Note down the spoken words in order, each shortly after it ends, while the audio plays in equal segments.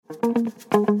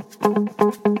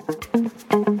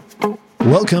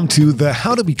Welcome to the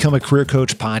How to Become a Career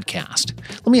Coach podcast.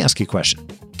 Let me ask you a question.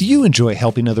 Do you enjoy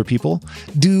helping other people?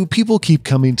 Do people keep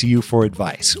coming to you for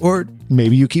advice? Or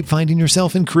maybe you keep finding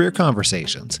yourself in career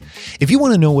conversations. If you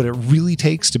want to know what it really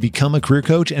takes to become a career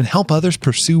coach and help others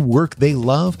pursue work they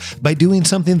love by doing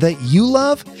something that you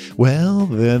love, well,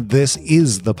 then this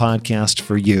is the podcast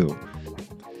for you.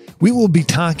 We will be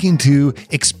talking to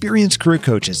experienced career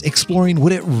coaches, exploring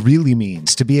what it really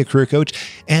means to be a career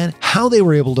coach and how they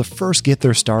were able to first get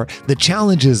their start, the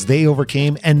challenges they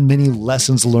overcame, and many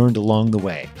lessons learned along the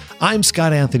way. I'm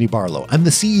Scott Anthony Barlow. I'm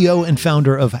the CEO and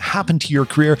founder of Happen to Your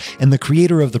Career and the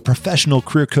creator of the Professional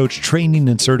Career Coach Training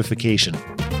and Certification.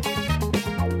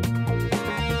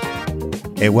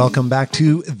 Hey, welcome back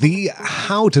to the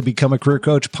How to Become a Career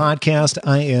Coach podcast.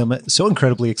 I am so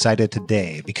incredibly excited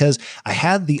today because I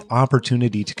had the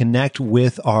opportunity to connect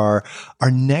with our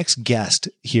next guest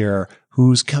here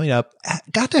who's coming up.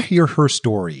 Got to hear her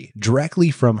story directly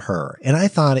from her. And I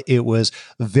thought it was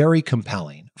very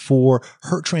compelling for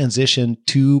her transition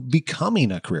to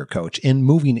becoming a career coach and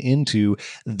moving into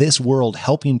this world,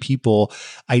 helping people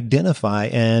identify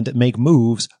and make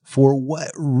moves for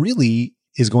what really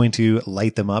is going to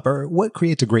light them up or what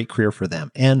creates a great career for them.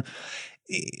 And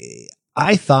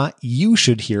I thought you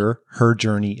should hear her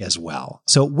journey as well.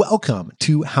 So welcome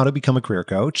to How to Become a Career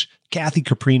Coach. Kathy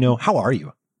Caprino, how are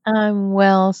you? I'm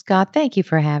well, Scott. Thank you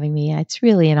for having me. It's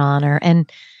really an honor.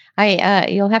 And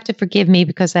you'll have to forgive me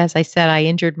because, as I said, I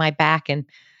injured my back and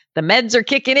the meds are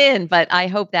kicking in, but I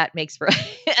hope that makes for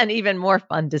an even more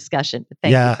fun discussion. But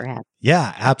thank you for having me.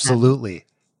 Yeah, absolutely.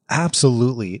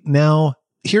 Absolutely. Now,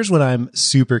 here's what I'm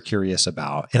super curious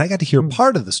about. And I got to hear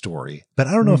part of the story, but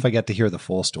I don't know if I got to hear the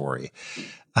full story.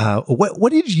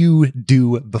 What did you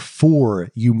do before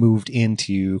you moved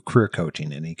into career coaching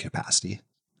in any capacity?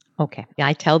 Okay. Yeah,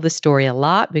 I tell the story a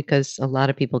lot because a lot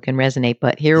of people can resonate,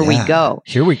 but here we go.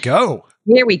 Here we go.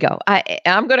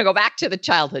 I'm going to go back to the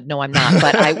childhood. No, I'm not.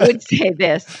 But I would say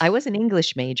this. I was an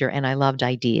English major and I loved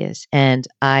ideas. And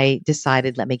I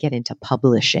decided, let me get into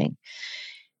publishing.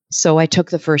 So I took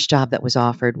the first job that was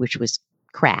offered, which was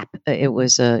crap. It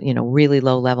was a, really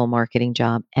low level marketing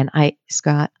job. And I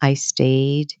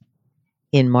stayed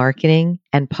in marketing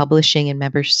and publishing and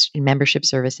membership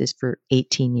services for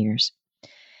 18 years.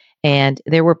 And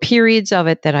there were periods of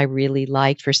it that I really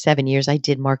liked. For 7 years, I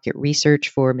did market research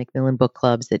for Macmillan Book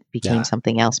Clubs that became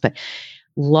something else, but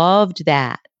loved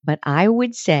that. But I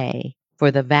would say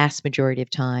for the vast majority of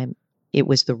time, it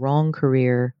was the wrong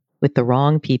career with the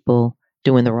wrong people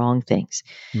doing the wrong things.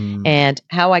 And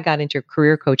how I got into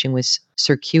career coaching was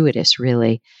circuitous,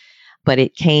 really. But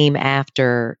it came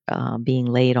after being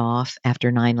laid off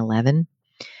after 9/11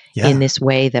 in this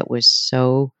way that was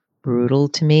so brutal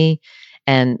to me.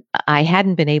 And I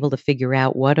hadn't been able to figure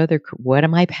out what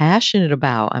am I passionate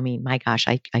about? I mean, my gosh,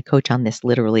 I coach on this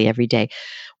literally every day.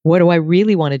 What do I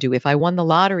really want to do? If I won the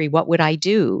lottery, what would I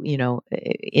do,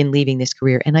 in leaving this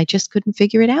career? And I just couldn't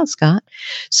figure it out, Scott.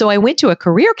 So I went to a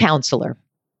career counselor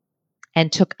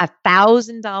and took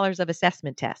 $1,000 of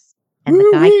assessment tests. And the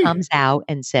guy comes out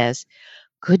and says,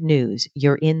 good news,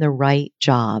 you're in the right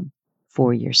job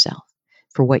for yourself,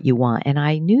 for what you want. And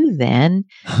I knew then,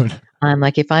 I'm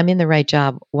like, if I'm in the right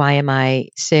job, why am I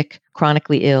sick,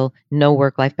 chronically ill, no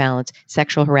work-life balance,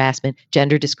 sexual harassment,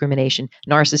 gender discrimination,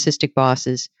 narcissistic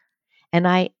bosses? And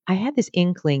I had this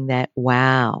inkling that,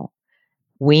 wow,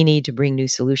 we need to bring new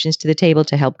solutions to the table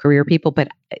to help career people. But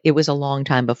it was a long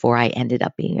time before I ended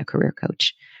up being a career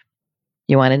coach.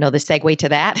 You want to know the segue to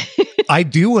that? I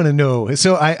do want to know.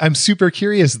 So I'm super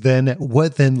curious then,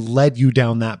 what then led you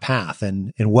down that path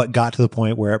and what got to the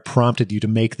point where it prompted you to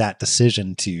make that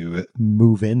decision to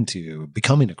move into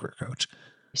becoming a career coach?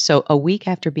 So a week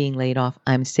after being laid off,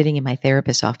 I'm sitting in my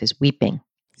therapist's office weeping.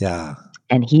 Yeah.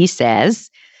 And he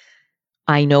says,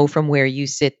 I know from where you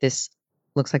sit, this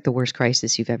looks like the worst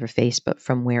crisis you've ever faced. But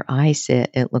from where I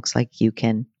sit, it looks like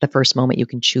the first moment you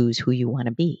can choose who you want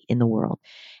to be in the world.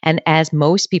 And as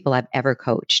most people I've ever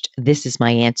coached, this is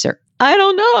my answer. I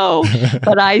don't know.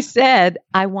 But I said,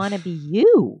 I want to be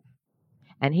you.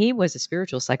 And he was a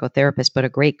spiritual psychotherapist, but a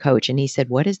great coach. And he said,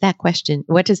 what does that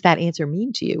answer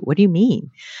mean to you? What do you mean?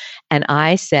 And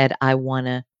I said, I want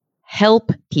to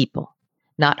help people,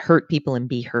 not hurt people and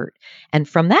be hurt. And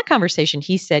from that conversation,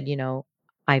 he said,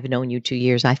 I've known you 2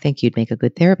 years. I think you'd make a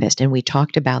good therapist. And we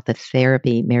talked about the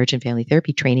therapy, marriage and family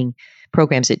therapy training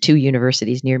programs at 2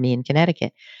 universities near me in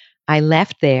Connecticut. I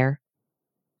left there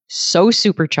so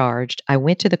supercharged. I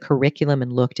went to the curriculum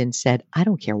and looked and said, I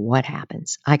don't care what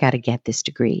happens. I got to get this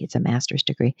degree. It's a master's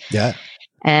degree. Yeah.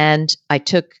 And I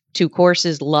took 2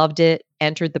 courses, loved it.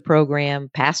 entered the program,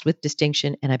 passed with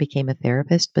distinction, and I became a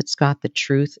therapist. But Scott, the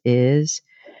truth is,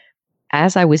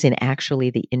 as I was in actually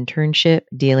the internship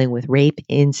dealing with rape,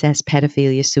 incest,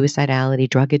 pedophilia, suicidality,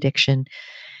 drug addiction,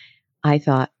 I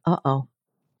thought, uh-oh,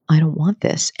 I don't want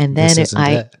this. And This then isn't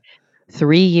it.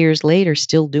 3 years later,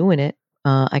 still doing it,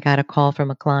 I got a call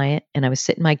from a client and I was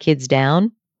sitting my kids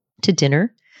down to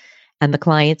dinner. And the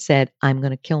client said, I'm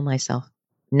going to kill myself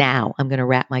now. I'm going to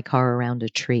wrap my car around a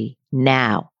tree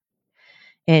now.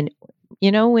 And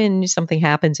when something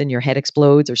happens and your head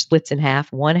explodes or splits in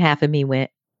half, one half of me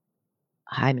went,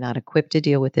 I'm not equipped to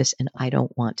deal with this and I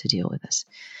don't want to deal with this.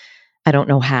 I don't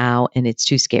know how, and it's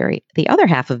too scary. The other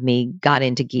half of me got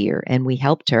into gear and we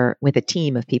helped her with a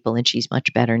team of people and she's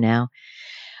much better now.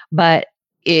 But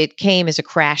it came as a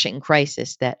crashing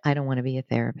crisis that I don't want to be a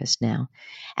therapist now.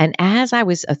 And as I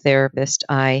was a therapist,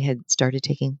 I had started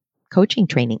taking coaching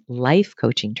training, life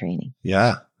coaching training.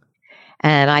 Yeah.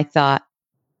 And I thought,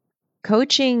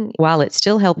 coaching, while it's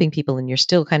still helping people and you're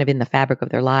still kind of in the fabric of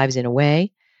their lives in a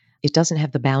way, it doesn't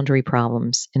have the boundary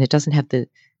problems and it doesn't have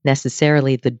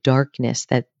necessarily the darkness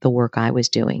that the work I was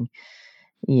doing,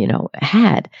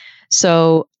 had.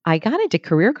 So I got into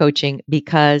career coaching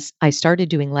because I started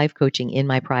doing life coaching in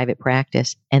my private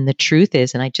practice. And the truth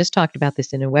is, and I just talked about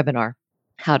this in a webinar,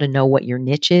 how to know what your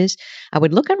niche is. I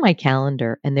would look on my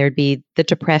calendar and there'd be the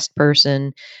depressed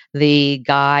person, the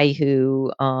guy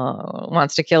who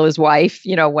wants to kill his wife,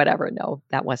 whatever. No,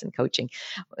 that wasn't coaching,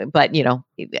 but,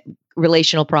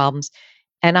 relational problems.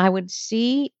 And I would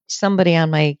see somebody on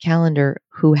my calendar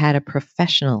who had a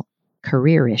professional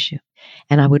career issue.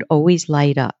 And I would always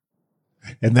light up.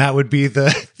 And that would be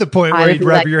the point where you'd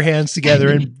rub your hands together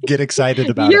and get excited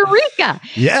about Eureka!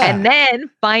 it. Yeah. And then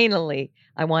finally,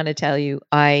 I want to tell you,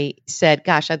 I said,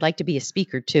 gosh, I'd like to be a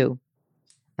speaker too.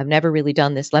 I've never really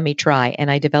done this. Let me try.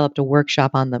 And I developed a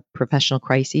workshop on the professional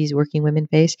crises working women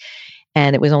face.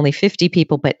 And it was only 50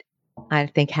 people, but I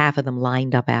think half of them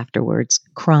lined up afterwards,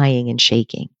 crying and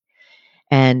shaking.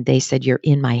 And they said, you're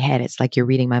in my head. It's like you're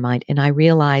reading my mind. And I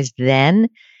realized then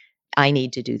I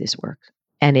need to do this work.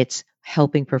 And it's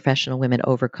helping professional women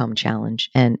overcome challenge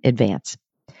and advance.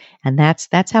 And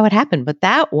that's how it happened. But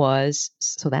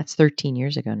that's 13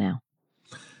 years ago now.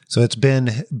 So it's been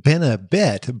a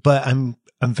bit, but I'm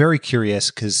very curious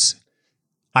because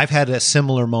I've had a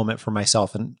similar moment for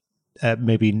myself, and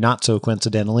maybe not so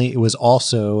coincidentally, it was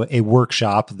also a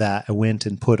workshop that I went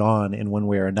and put on in one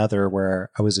way or another,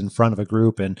 where I was in front of a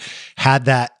group and had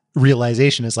that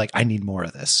realization is like, I need more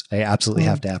of this. I absolutely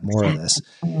have to have more of this.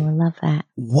 Oh, I love that.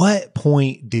 What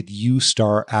point did you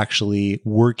start actually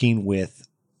working with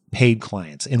paid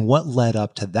clients, and what led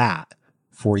up to that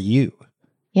for you?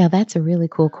 Yeah, that's a really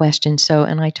cool question. So,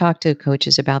 and I talked to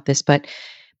coaches about this, but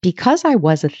because I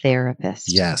was a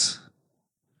therapist, yes,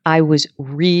 I was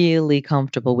really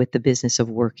comfortable with the business of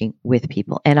working with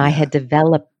people, and I had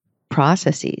developed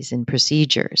processes and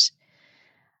procedures.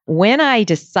 When I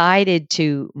decided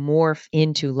to morph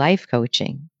into life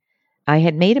coaching, I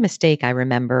had made a mistake, I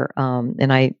remember,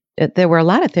 and there were a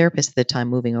lot of therapists at the time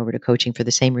moving over to coaching for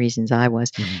the same reasons I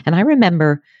was. Mm-hmm. And I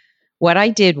remember what I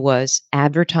did was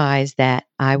advertise that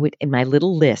I would, in my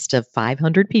little list of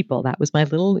 500 people, that was my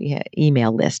little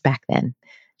email list back then,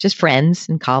 just friends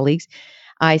and colleagues.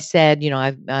 I said,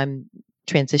 I'm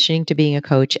transitioning to being a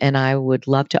coach, and I would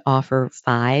love to offer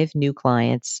 5 new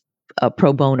clients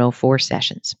pro bono 4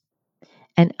 sessions.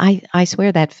 And I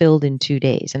swear that filled in 2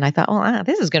 days. And I thought,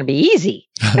 this is going to be easy.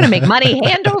 I'm going to make money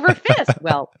hand over fist.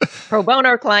 Well, pro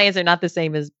bono clients are not the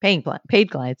same as paid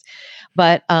clients.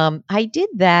 But I did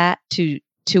that to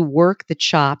work the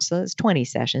chops. So it's 20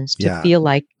 sessions to feel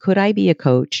like, could I be a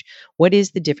coach? What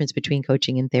is the difference between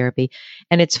coaching and therapy?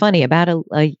 And it's funny,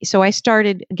 so I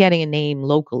started getting a name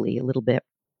locally a little bit.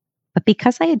 But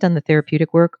because I had done the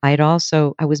therapeutic work, I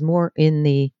was more in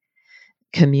the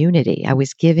community. I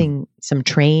was giving some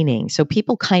training. So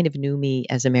people kind of knew me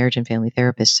as a marriage and family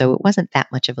therapist. So it wasn't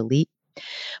that much of a leap.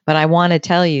 But I want to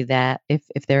tell you that if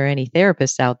there are any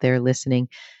therapists out there listening,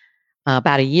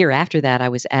 about a year after that, I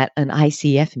was at an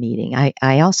ICF meeting.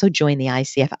 I also joined the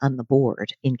ICF on the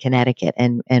board in Connecticut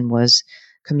and was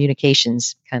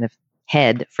communications kind of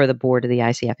head for the board of the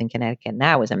ICF in Connecticut. And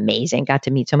that was amazing. Got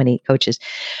to meet so many coaches.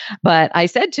 But I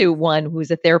said to one who's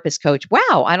a therapist coach,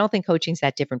 wow, I don't think coaching's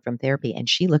that different from therapy. And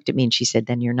she looked at me and she said,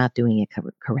 then you're not doing it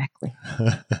correctly.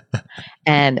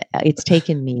 And it's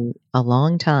taken me a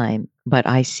long time, but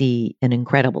I see an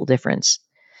incredible difference.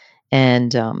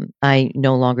 And I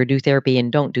no longer do therapy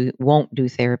and won't do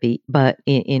therapy, but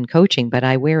in coaching, but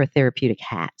I wear a therapeutic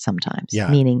hat sometimes,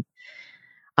 meaning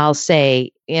I'll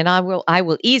say, and I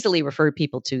will easily refer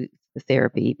people to the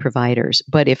therapy providers.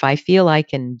 But if I feel I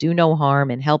can do no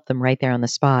harm and help them right there on the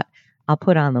spot, I'll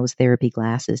put on those therapy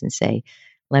glasses and say,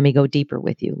 let me go deeper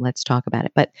with you. Let's talk about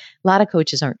it. But a lot of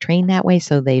coaches aren't trained that way,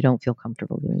 so they don't feel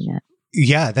comfortable doing that.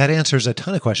 Yeah, that answers a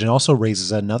ton of questions. It also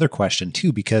raises another question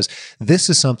too, because this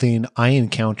is something I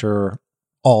encounter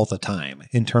all the time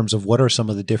in terms of what are some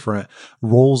of the different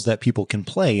roles that people can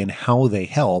play and how they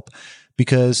help,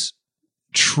 because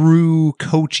true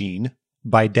coaching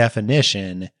by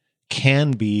definition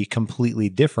can be completely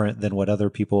different than what other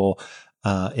people,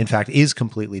 in fact, is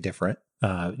completely different.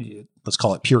 Let's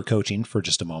call it pure coaching for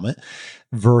just a moment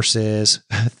versus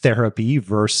therapy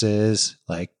versus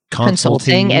like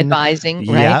consulting, advising,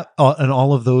 yeah, right? And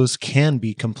all of those can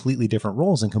be completely different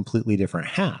roles and completely different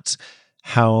hats.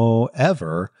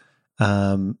 However,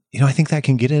 I think that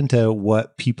can get into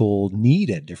what people need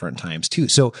at different times too.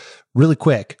 So really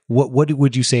quick, what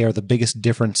would you say are the biggest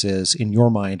differences in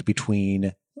your mind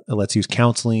between, let's use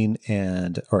counseling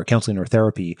or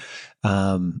therapy,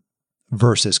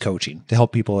 versus coaching to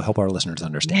help our listeners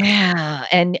understand? Yeah.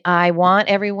 And I want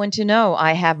everyone to know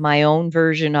I have my own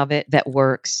version of it that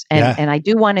works. And I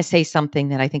do want to say something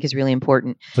that I think is really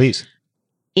important. Please.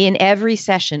 In every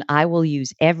session, I will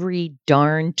use every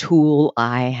darn tool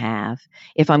I have.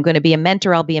 If I'm going to be a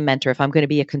mentor, I'll be a mentor. If I'm going to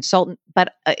be a consultant,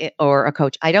 or a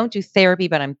coach, I don't do therapy,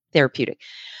 but I'm therapeutic.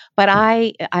 But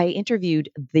I interviewed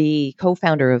the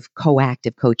co-founder of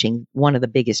Coactive Coaching, one of the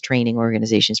biggest training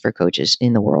organizations for coaches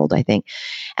in the world, I think.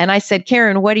 And I said,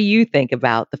 Karen, what do you think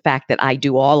about the fact that I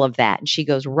do all of that? And she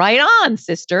goes, right on,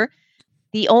 sister.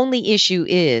 The only issue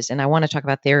is, and I want to talk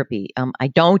about therapy. I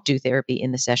don't do therapy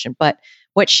in the session, but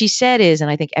what she said is,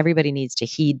 and I think everybody needs to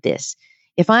heed this.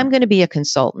 If I'm going to be a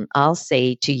consultant, I'll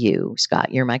say to you,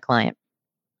 Scott, you're my client.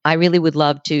 I really would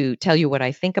love to tell you what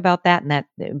I think about that, and that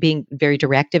being very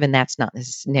directive, and that's not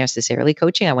necessarily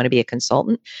coaching. I want to be a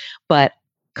consultant, but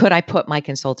could I put my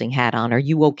consulting hat on? Are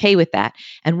you okay with that?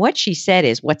 And what she said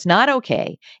is, what's not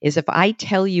okay is if I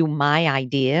tell you my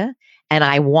idea and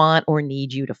I want or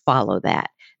need you to follow that.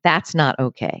 That's not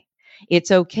okay. It's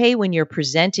okay when you're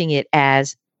presenting it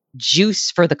as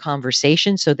juice for the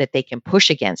conversation so that they can push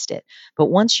against it. But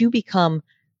once you become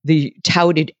the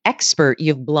touted expert,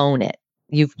 you've blown it.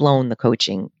 You've blown the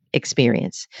coaching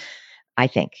experience, I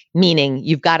think. Meaning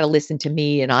you've got to listen to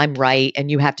me and I'm right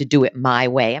and you have to do it my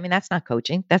way. I mean, that's not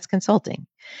coaching, that's consulting.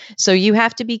 So you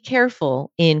have to be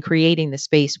careful in creating the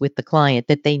space with the client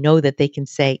that they know that they can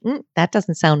say, that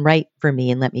doesn't sound right for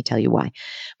me, and let me tell you why.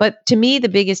 But to me, the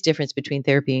biggest difference between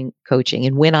therapy and coaching,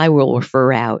 and when I will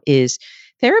refer out, is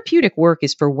therapeutic work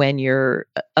is for when your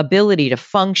ability to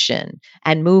function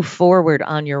and move forward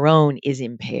on your own is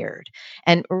impaired.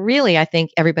 And really, I think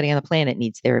everybody on the planet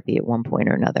needs therapy at one point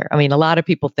or another. I mean, a lot of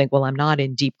people think, well, I'm not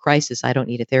in deep crisis, I don't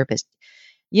need a therapist.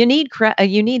 You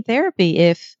need therapy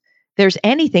if there's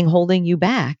anything holding you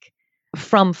back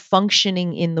from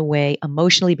functioning in the way,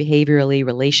 emotionally, behaviorally,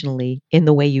 relationally, in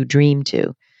the way you dream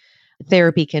to.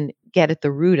 Therapy can get at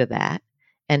the root of that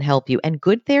and help you. And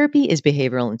good therapy is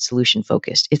behavioral and solution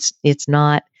focused. It's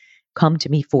not come to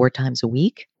me 4 times a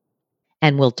week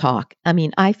and we'll talk. I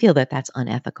mean, I feel that that's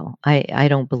unethical. I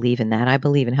don't believe in that. I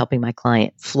believe in helping my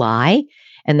client fly,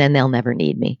 and then they'll never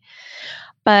need me.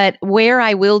 But where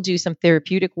I will do some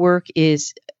therapeutic work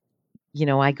is,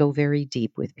 I go very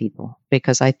deep with people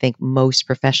because I think most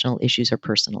professional issues are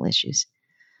personal issues.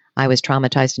 I was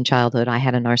traumatized in childhood. I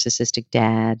had a narcissistic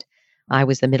dad. I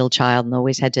was the middle child and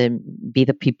always had to be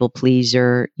the people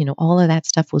pleaser. All of that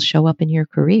stuff will show up in your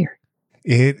career.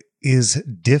 It is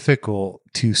difficult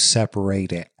to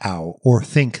separate it out or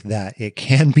think that it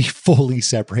can be fully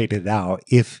separated out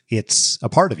if it's a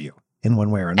part of you in one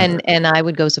way or another. And I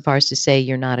would go so far as to say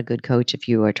you're not a good coach if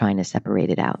you are trying to separate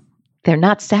it out. They're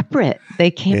not separate. They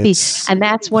can't be. And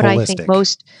that's what holistic. I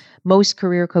think most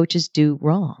career coaches do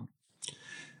wrong.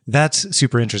 That's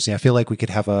super interesting. I feel like we could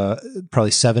have a probably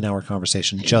 7-hour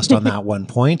conversation just on that one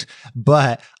point,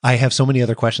 but I have so many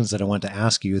other questions that I want to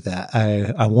ask you that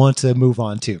I want to move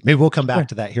on to. Maybe we'll come back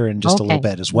to that here in just a little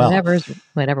bit as well.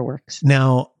 Whatever works.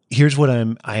 Now, here's what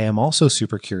I am also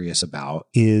super curious about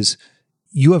is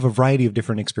you have a variety of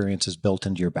different experiences built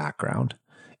into your background,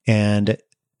 and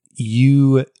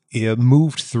you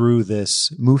moved through this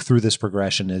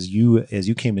progression as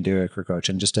you came into a career coach.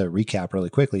 And just to recap really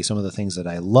quickly, some of the things that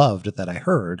I loved that I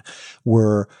heard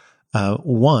were,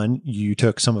 one, you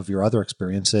took some of your other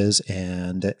experiences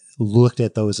and looked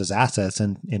at those as assets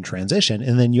in transition.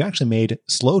 And then you actually made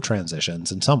slow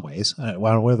transitions in some ways. I don't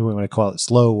know whether we want to call it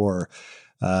slow or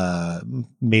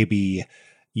maybe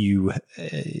you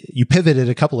pivoted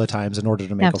a couple of times in order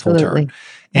to make a full turn.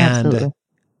 Absolutely.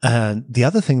 And the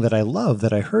other thing that I love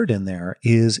that I heard in there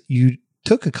is you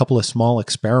took a couple of small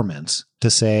experiments to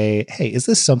say, hey, is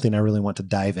this something I really want to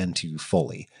dive into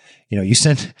fully? You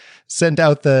sent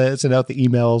out the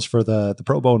emails for the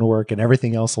pro bono work and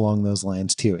everything else along those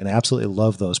lines too. And I absolutely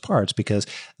love those parts, because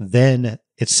then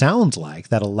it sounds like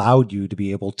that allowed you to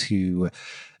be able to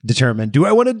determine, do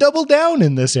I want to double down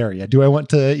in this area? Do I want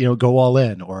to, go all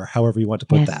in, or however you want to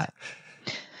put that?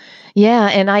 Yeah.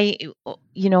 And I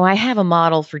have a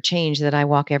model for change that I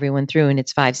walk everyone through, and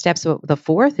it's 5 steps. So the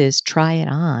fourth is try it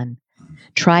on.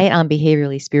 Try it on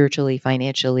behaviorally, spiritually,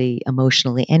 financially,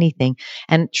 emotionally, anything.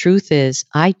 And truth is,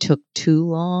 I took too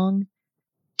long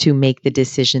to make the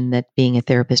decision that being a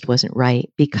therapist wasn't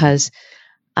right, because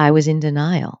I was in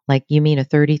denial. Like, you mean a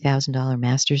 $30,000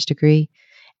 master's degree?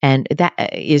 And that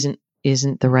isn't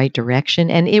the right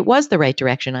direction. And it was the right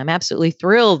direction. I'm absolutely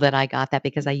thrilled that I got that,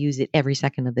 because I use it every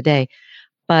second of the day.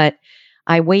 But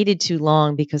I waited too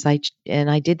long, because I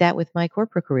did that with my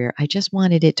corporate career. I just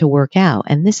wanted it to work out.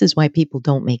 And this is why people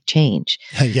don't make change.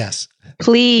 Yes.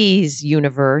 Please,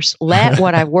 universe, let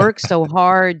what I worked so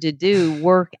hard to do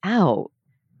work out.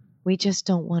 We just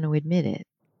don't want to admit it.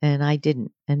 And I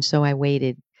didn't. And so I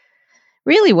waited.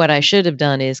 Really, what I should have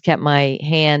done is kept my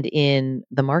hand in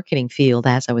the marketing field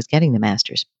as I was getting the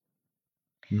master's.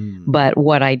 But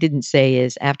what I didn't say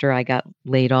is, after I got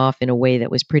laid off in a way that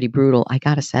was pretty brutal, I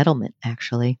got a settlement,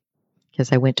 actually,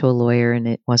 because I went to a lawyer and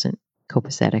it wasn't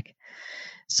copacetic.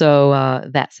 So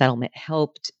that settlement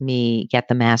helped me get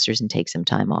the master's and take some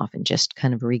time off and just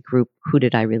kind of regroup. Who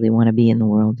did I really want to be in the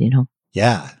world,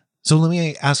 Yeah. So let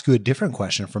me ask you a different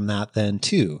question from that then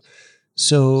too.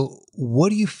 So what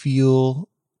do you feel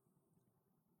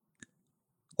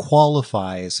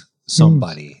qualifies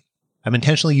somebody? I'm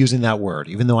intentionally using that word,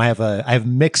 even though I have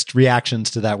mixed reactions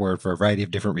to that word for a variety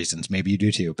of different reasons. Maybe you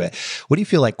do too. But what do you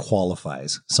feel like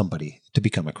qualifies somebody to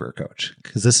become a career coach?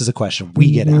 Because this is a question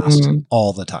we get asked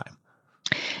all the time.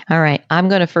 All right. I'm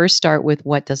going to first start with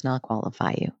what does not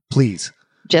qualify you. Please.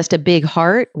 Just a big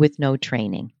heart with no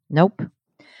training. Nope.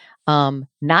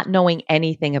 Not knowing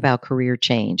anything about career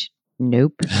change.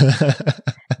 Nope.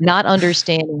 Not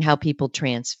understanding how people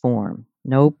transform.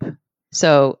 Nope.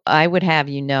 So I would have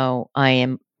I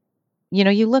am,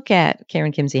 you look at,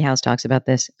 Karen Kimsey House talks about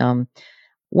this,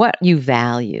 what you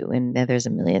value, and there's a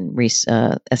million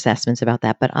assessments about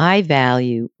that, but I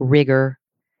value rigor,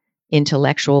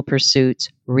 intellectual pursuits,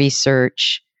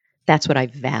 research. That's what I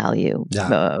value,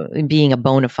 being a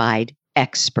bona fide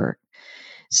expert.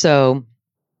 So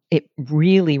it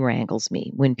really wrangles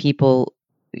me when people,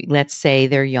 let's say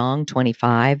they're young,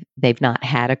 25, they've not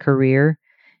had a career,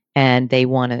 and they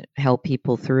want to help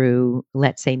people through,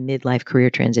 let's say, midlife career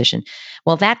transition.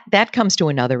 Well, that comes to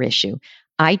another issue.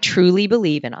 I truly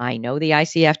believe, and I know the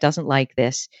ICF doesn't like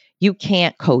this, you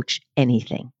can't coach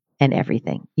anything and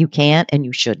everything. You can't, and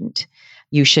you shouldn't.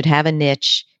 You should have a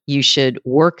niche. You should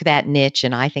work that niche,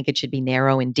 and I think it should be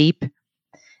narrow and deep.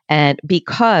 And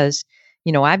because,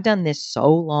 I've done this so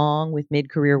long with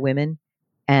mid-career women,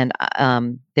 and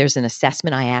there's an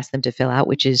assessment I asked them to fill out,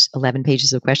 which is 11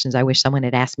 pages of questions I wish someone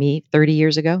had asked me 30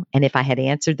 years ago. And if I had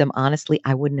answered them honestly,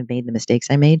 I wouldn't have made the mistakes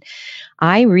I made.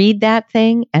 I read that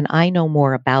thing and I know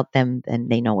more about them than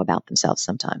they know about themselves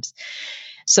sometimes.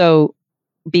 So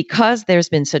because there's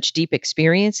been such deep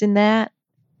experience in that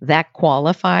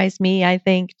qualifies me, I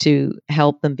think, to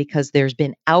help them, because there's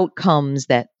been outcomes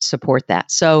that support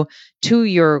that. So to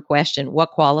your question,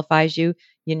 what qualifies you?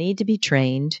 You need to be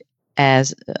trained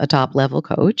as a top level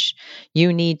coach.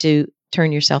 You need to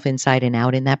turn yourself inside and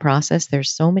out in that process. There's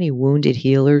so many wounded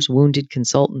healers, wounded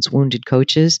consultants, wounded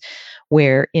coaches,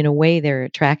 where in a way they're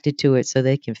attracted to it so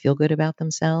they can feel good about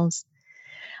themselves.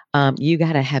 You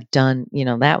got to have done,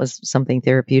 that was something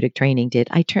therapeutic training did.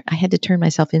 I had to turn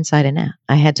myself inside and out.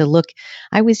 I had to look.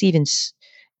 I was even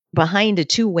behind a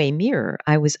two-way mirror.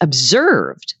 I was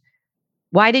observed.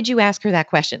 Why did you ask her that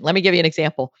question? Let me give you an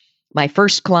example. My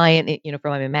first client,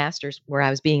 from my master's, where I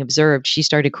was being observed, she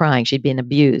started crying. She'd been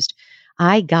abused.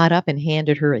 I got up and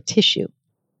handed her a tissue.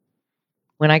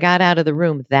 When I got out of the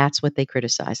room, that's what they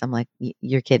criticized. I'm like,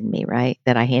 you're kidding me, right?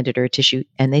 That I handed her a tissue.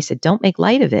 And they said, don't make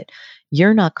light of it.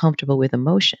 You're not comfortable with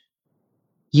emotion.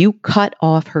 You cut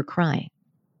off her crying.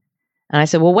 And I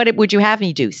said, well, what would you have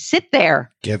me do? Sit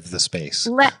there. Give the space.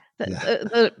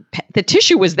 The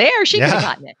tissue was there. She could have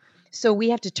gotten it. So we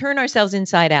have to turn ourselves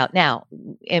inside out. Now,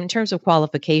 in terms of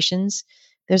qualifications,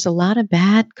 there's a lot of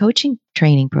bad coaching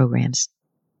training programs.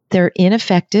 They're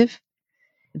ineffective.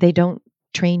 They don't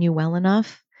train you well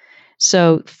enough.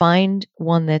 So find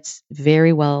one that's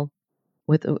very well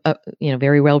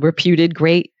very well reputed,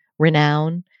 great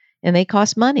renown, and they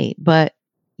cost money. But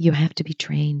you have to be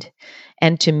trained.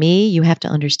 And to me, you have to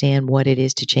understand what it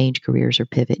is to change careers or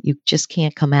pivot. You just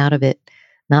can't come out of it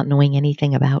not knowing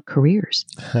anything about careers.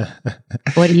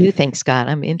 What do you think, Scott?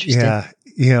 I'm interested.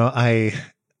 Yeah.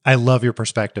 I love your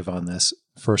perspective on this,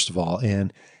 first of all.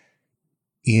 And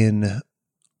a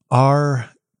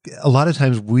lot of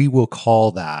times we will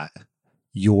call that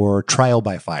your trial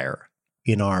by fire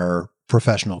in our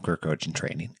professional career coaching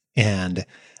training. And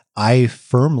I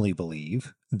firmly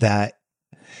believe that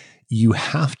you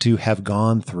have to have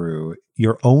gone through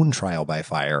your own trial by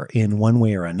fire in one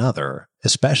way or another,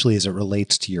 especially as it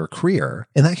relates to your career.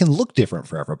 And that can look different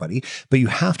for everybody, but you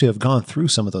have to have gone through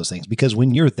some of those things, because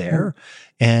when you're there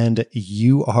and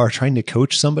you are trying to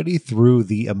coach somebody through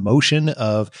the emotion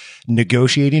of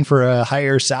negotiating for a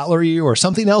higher salary or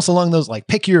something else along those, like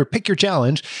pick your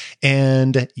challenge,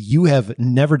 and you have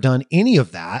never done any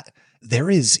of that, there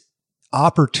is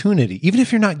opportunity, even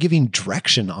if you're not giving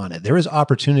direction on it, there is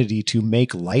opportunity to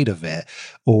make light of it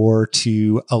or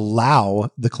to allow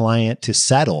the client to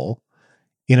settle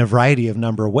in a variety of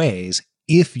number of ways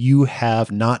if you have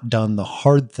not done the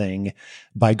hard thing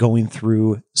by going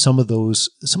through some of those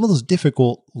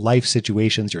difficult life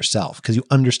situations yourself, because you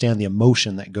understand the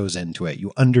emotion that goes into it.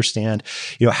 You understand,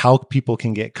 how people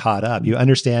can get caught up. You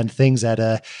understand things at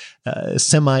a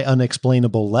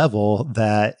semi-unexplainable level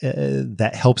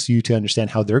that helps you to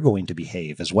understand how they're going to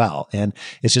behave as well. And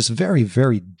it's just very,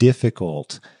 very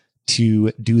difficult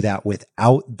to do that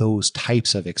without those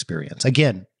types of experience.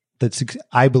 Again,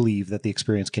 I believe that the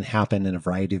experience can happen in a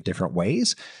variety of different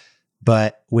ways,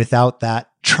 but without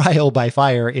that trial by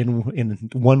fire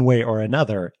in one way or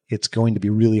another, it's going to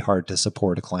be really hard to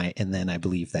support a client. And then I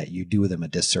believe that you do them a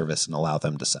disservice and allow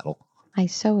them to settle. I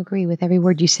so agree with every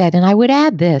word you said. And I would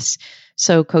add this.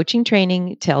 So coaching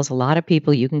training tells a lot of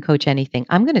people you can coach anything.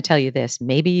 I'm going to tell you this.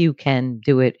 Maybe you can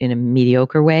do it in a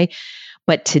mediocre way,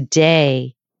 but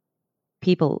today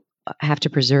people have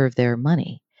to preserve their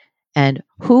money. And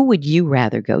who would you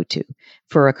rather go to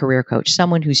for a career coach?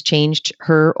 Someone who's changed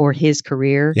her or his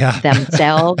career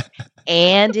themselves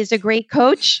and is a great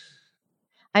coach?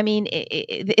 I mean,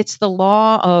 it's the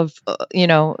law of,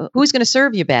 who's going to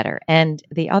serve you better. And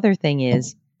the other thing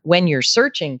is, when you're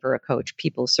searching for a coach,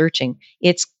 people searching,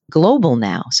 it's global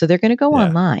now. So they're going to go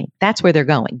online. That's where they're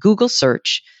going. Google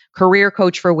search, career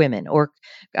coach for women, or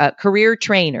career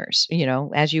trainers,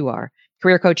 as you are,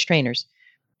 career coach trainers.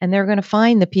 And they're going to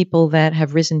find the people that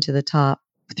have risen to the top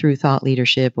through thought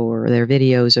leadership or their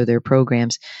videos or their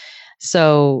programs.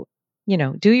 So,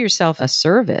 do yourself a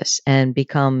service and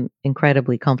become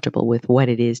incredibly comfortable with what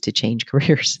it is to change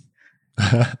careers.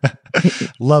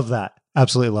 Love that.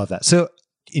 Absolutely love that. So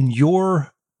in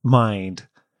your mind,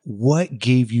 what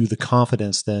gave you the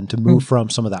confidence then to move from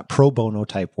some of that pro bono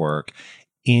type work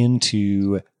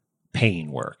into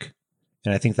paying work?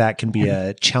 And I think that can be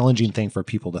a challenging thing for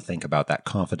people to think about, that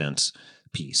confidence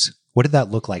piece. What did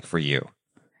that look like for you?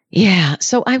 Yeah.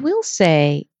 So I will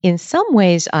say, in some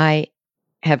ways, I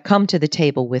have come to the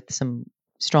table with some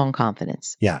strong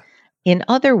confidence. Yeah. In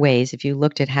other ways, if you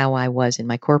looked at how I was in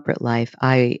my corporate life,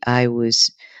 I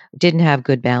didn't have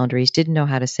good boundaries, didn't know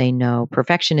how to say no,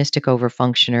 perfectionistic over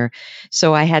functioner.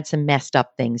 So I had some messed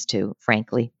up things too,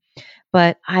 frankly.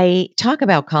 But I talk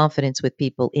about confidence with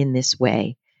people in this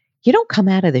way. You don't come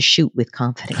out of the chute with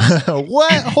confidence.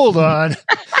 What? Hold on.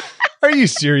 Are you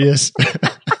serious?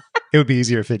 It would be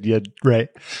easier if it did, right?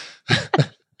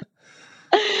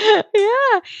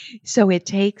 Yeah. So it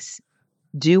takes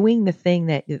doing the thing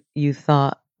that you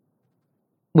thought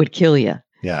would kill you.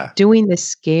 Yeah. Doing the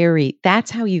scary, that's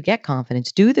how you get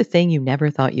confidence. Do the thing you never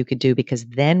thought you could do, because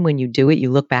then when you do it, you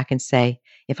look back and say,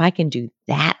 if I can do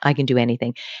that, I can do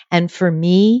anything. And for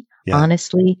me,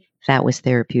 honestly, that was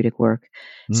therapeutic work.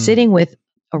 Sitting with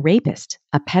a rapist,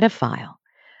 a pedophile.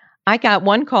 I got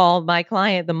one call, my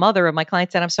client, the mother of my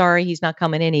client said, I'm sorry, he's not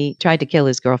coming in. He tried to kill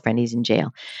his girlfriend. He's in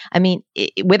jail. I mean,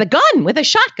 with a gun, with a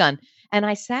shotgun. And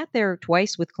I sat there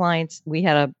twice with clients. We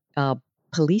had a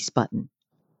police button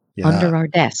under our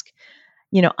desk.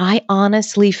 I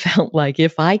honestly felt like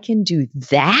if I can do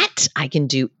that, I can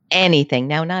do anything.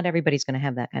 Now, not everybody's going to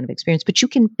have that kind of experience, but you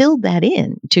can build that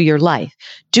in to your life.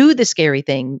 Do the scary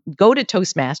thing. Go to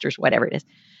Toastmasters, whatever it is.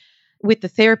 With the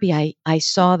therapy, I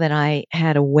saw that I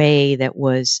had a way that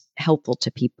was helpful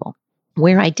to people.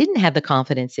 Where I didn't have the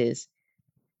confidence is,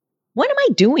 what am I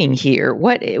doing here?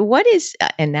 What is,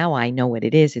 and now I know what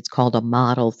it is. It's called a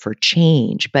model for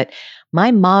change. But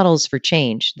my models for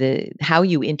change, how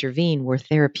you intervene, were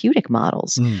therapeutic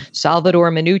models. Salvador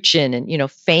Minuchin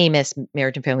and, famous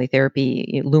marriage and family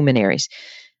therapy luminaries.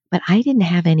 But I didn't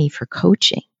have any for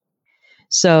coaching.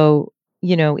 So,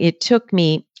 it took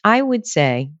me, I would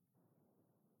say,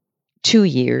 2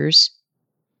 years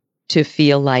to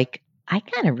feel like I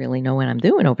kind of really know what I'm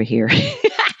doing over here.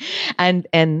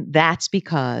 And that's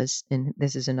because, and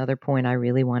this is another point I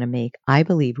really want to make, I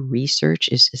believe research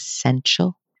is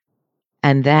essential.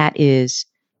 And that is,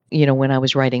 when I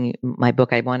was writing my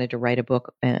book, I wanted to write a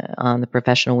book on the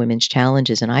professional women's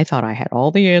challenges. And I thought I had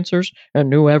all the answers and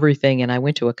knew everything. And I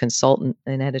went to a consultant,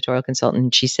 an editorial consultant,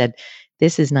 and she said,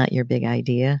 this is not your big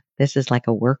idea. This is like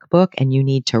a workbook and you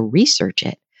need to research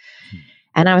it.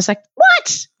 And I was like,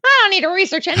 what? I don't need to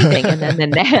research anything. And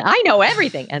then I know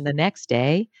everything. And the next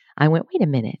day I went, wait a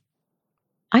minute.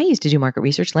 I used to do market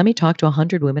research. Let me talk to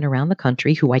 100 women around the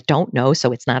country who I don't know.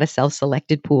 So it's not a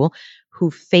self-selected pool, who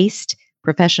faced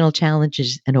professional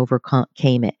challenges and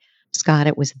overcame it. Scott,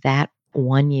 it was that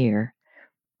 1 year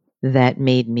that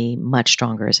made me much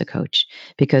stronger as a coach,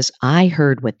 because I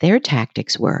heard what their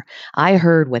tactics were. I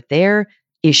heard what their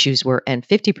issues were, and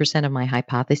 50% of my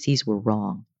hypotheses were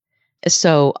wrong.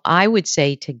 So I would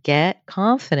say, to get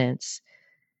confidence,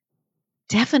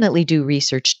 definitely do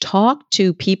research. Talk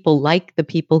to people like the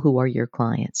people who are your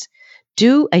clients.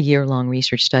 Do a year-long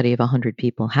research study of 100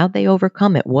 people. How'd they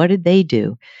overcome it? What did they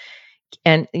do?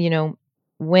 And,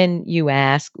 when you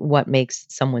ask what makes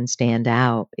someone stand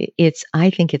out, I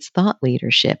think it's thought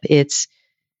leadership. It's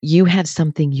you have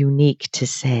something unique to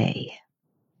say.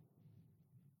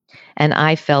 And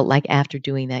I felt like after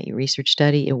doing that research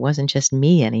study, it wasn't just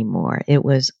me anymore. It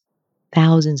was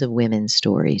thousands of women's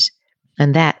stories.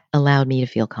 And that allowed me to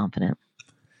feel confident.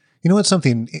 You know what's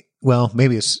something, well,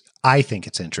 maybe I think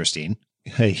it's interesting.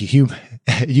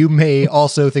 You may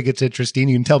also think it's interesting.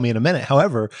 You can tell me in a minute.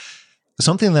 However,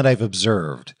 something that I've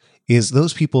observed is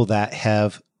those people that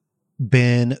have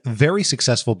been very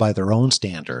successful by their own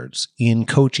standards in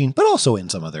coaching, but also in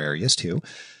some other areas too.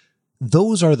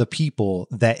 Those are the people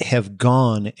that have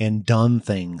gone and done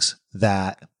things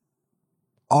that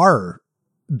are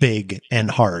big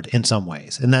and hard in some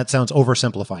ways. And that sounds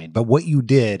oversimplifying, but what you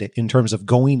did in terms of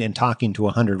going and talking to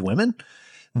 100 women,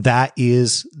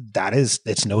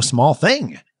 it's no small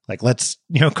thing. Like, let's,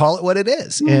 call it what it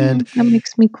is. And that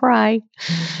makes me cry.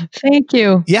 Thank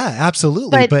you. Yeah,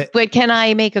 absolutely. But can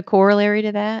I make a corollary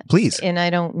to that? Please. And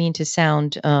I don't mean to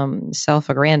sound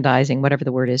self-aggrandizing, whatever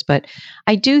the word is, but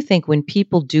I do think when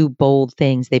people do bold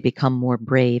things, they become more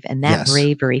brave. And that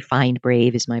bravery, Find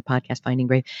Brave is my podcast, Finding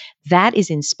Brave. That is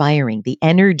inspiring. The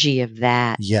energy of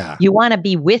that. Yeah. You want to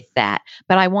be with that.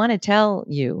 But I want to tell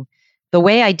you, the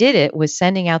way I did it was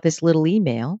sending out this little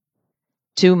email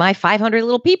to my 500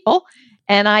 little people.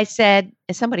 And I said,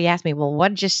 and somebody asked me, well, what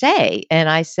did you say? And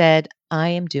I said,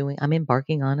 I'm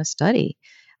embarking on a study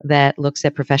that looks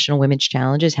at professional women's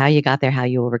challenges, how you got there, how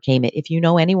you overcame it. If you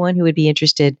know anyone who would be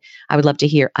interested, I would love to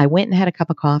hear. I went and had a cup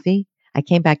of coffee. I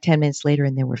came back 10 minutes later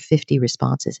and there were 50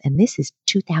 responses. And this is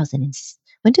 2000.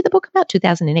 When did the book come out?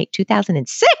 2008,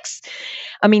 2006.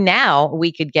 I mean, now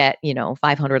we could get,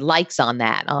 500 likes on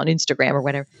that on Instagram or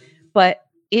whatever. But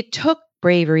it took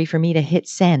bravery for me to hit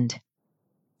send.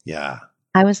 Yeah.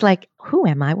 I was like, who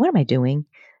am I? What am I doing?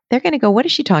 They're going to go, what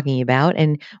is she talking about?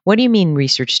 And what do you mean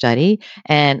research study?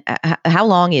 And how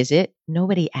long is it?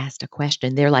 Nobody asked a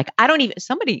question. They're like,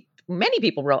 many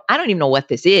people wrote, I don't even know what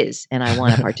this is. And I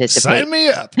want to participate. Sign me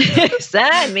up.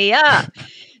 Sign me up.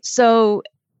 So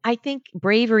I think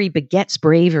bravery begets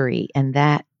bravery. And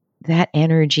that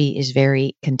energy is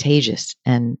very contagious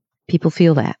and people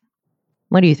feel that.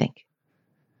 What do you think?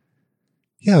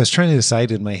 Yeah, I was trying to decide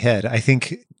in my head. I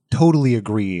think totally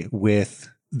agree with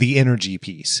the energy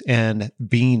piece and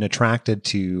being attracted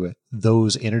to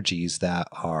those energies that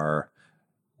are,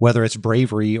 whether it's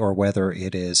bravery or whether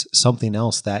it is something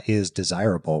else that is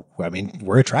desirable. I mean,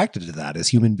 we're attracted to that as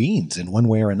human beings in one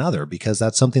way or another because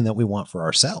that's something that we want for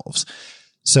ourselves.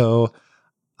 So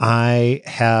I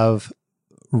have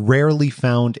rarely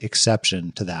found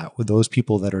exception to that with those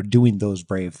people that are doing those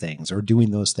brave things or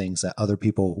doing those things that other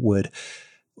people would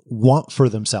want for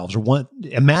themselves or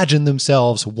imagine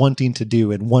themselves wanting to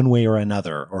do in one way or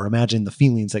another, or imagine the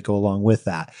feelings that go along with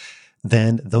that.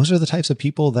 Then those are the types of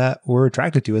people that we're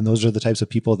attracted to. And those are the types of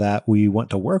people that we want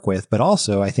to work with. But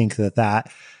also I think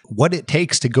that what it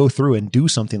takes to go through and do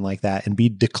something like that and be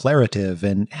declarative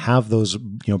and have those,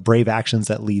 brave actions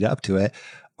that lead up to it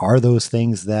are those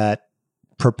things that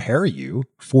prepare you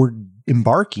for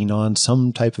embarking on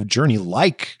some type of journey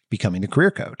like becoming a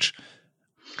career coach.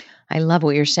 I love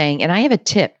what you're saying. And I have a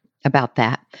tip about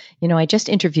that. I just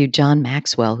interviewed John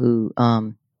Maxwell, who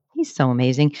he's so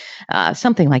amazing.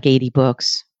 Something like 80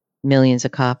 books, millions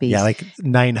of copies. Yeah, like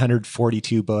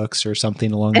 942 books or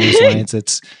something along those lines.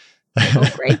 It's so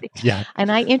crazy. Yeah. And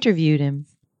I interviewed him.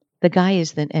 The guy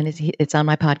it's on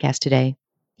my podcast today.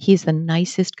 He's the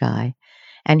nicest guy.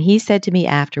 And he said to me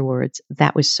afterwards,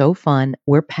 "That was so fun.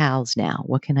 We're pals now.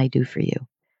 What can I do for you?"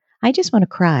 I just want to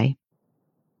cry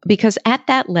because at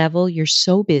that level, you're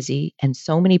so busy and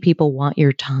so many people want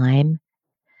your time.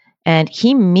 And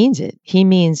he means it. He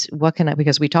means, what can I,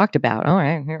 because we talked about, all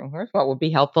right, here's what would be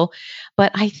helpful.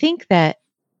 But I think that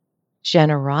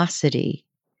generosity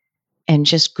and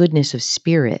just goodness of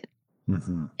spirit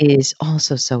is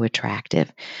also so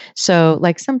attractive. So,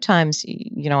 like sometimes,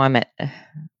 I'm at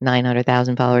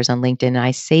 900,000 followers on LinkedIn. And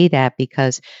I say that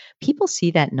because people see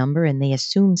that number and they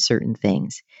assume certain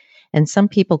things. And some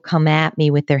people come at me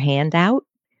with their hand out,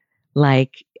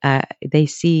 like they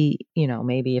see,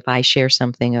 maybe if I share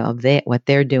something of what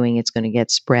they're doing, it's going to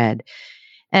get spread.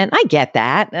 And I get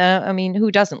that. I mean,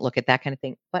 who doesn't look at that kind of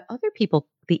thing? But other people,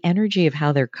 the energy of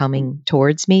how they're coming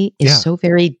towards me is so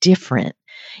very different.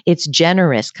 It's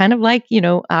generous, kind of like,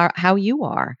 how you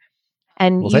are.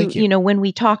 And Well, thank you. when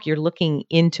we talk, you're looking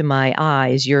into my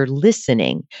eyes, you're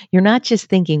listening. You're not just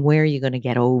thinking, where are you going to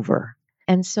get over?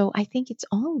 And so I think it's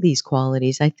all these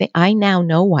qualities. I think I now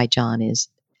know why John is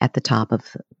at the top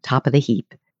of the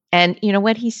heap. And you know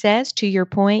what he says, to your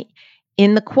point?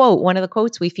 In the quote, one of the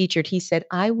quotes we featured, he said,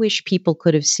 "I wish people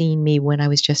could have seen me when I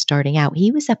was just starting out."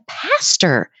 He was a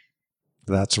pastor.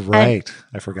 That's right.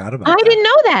 I forgot about that. I didn't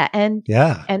know that. And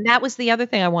yeah. And that was the other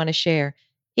thing I want to share.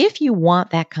 If you want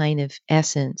that kind of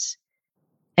essence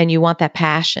and you want that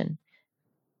passion,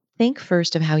 think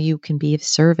first of how you can be of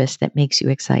service that makes you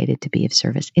excited to be of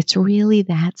service. It's really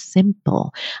that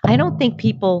simple. I don't think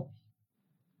people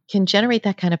can generate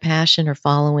that kind of passion or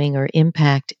following or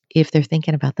impact if they're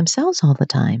thinking about themselves all the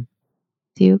time.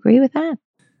 Do you agree with that?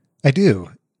 I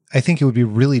do. I think it would be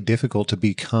really difficult to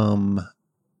become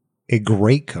a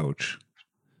great coach,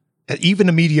 even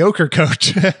a mediocre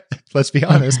coach, let's be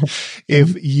honest,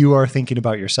 if you are thinking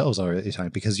about yourselves all the time,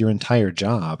 because your entire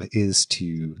job is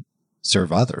to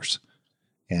serve others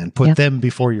and put them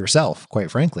before yourself, quite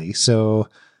frankly. So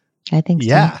I think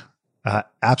so.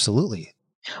 Absolutely.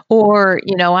 Or,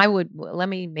 let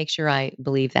me make sure I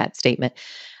believe that statement.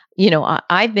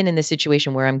 I've been in the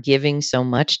situation where I'm giving so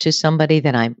much to somebody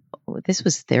that this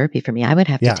was therapy for me. I would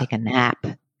have to take a nap.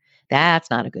 That's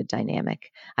not a good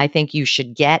dynamic. I think you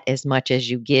should get as much as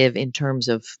you give in terms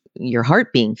of your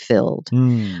heart being filled.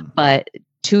 But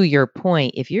to your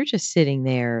point, if you're just sitting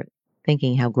there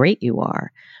thinking how great you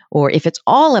are, or if it's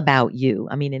all about you,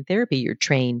 I mean, in therapy, you're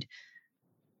trained,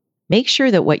 make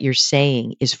sure that what you're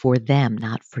saying is for them,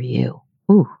 not for you.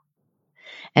 Ooh.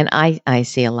 And I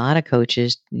see a lot of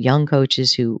coaches, young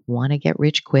coaches who want to get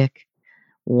rich quick,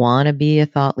 want to be a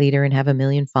thought leader and have 1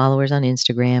 million followers on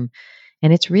Instagram.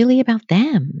 And it's really about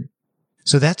them.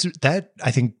 So that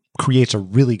I think creates a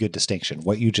really good distinction,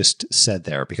 what you just said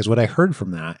there, because what I heard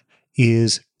from that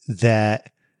is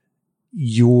that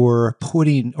you're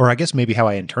putting, or I guess maybe how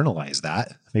I internalize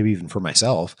that, maybe even for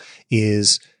myself,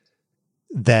 is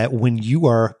that when you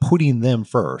are putting them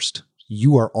first,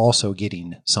 you are also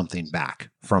getting something back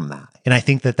from that. And I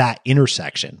think that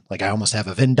intersection, like I almost have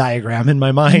a Venn diagram in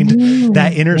my mind,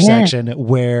 that intersection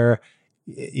where,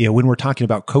 when we're talking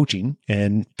about coaching,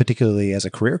 and particularly as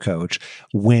a career coach,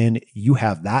 when you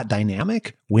have that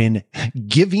dynamic, when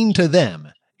giving to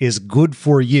them is good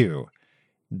for you,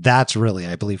 that's really,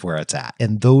 I believe, where it's at.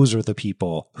 And those are the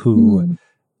people who,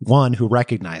 one, who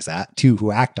recognize that, two,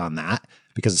 who act on that,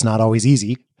 because it's not always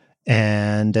easy.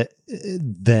 And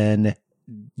then,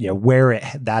 where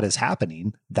that is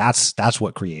happening, that's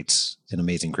what creates an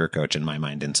amazing career coach in my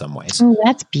mind in some ways. Oh,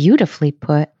 that's beautifully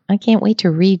put. I can't wait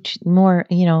to read more,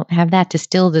 have that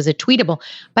distilled as a tweetable.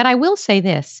 But I will say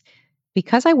this,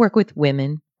 because I work with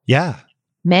women. Yeah.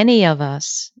 Many of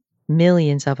us,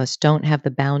 millions of us, don't have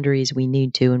the boundaries we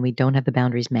need to, and we don't have the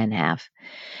boundaries men have.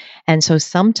 And so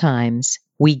sometimes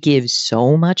we give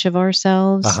so much of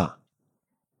ourselves,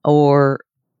 or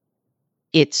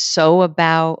it's so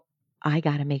about, I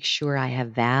got to make sure I have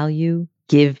value,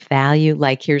 give value.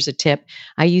 Like, here's a tip.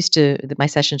 My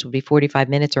sessions would be 45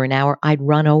 minutes or an hour. I'd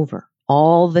run over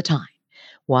all the time.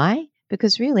 Why?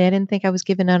 Because really, I didn't think I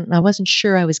wasn't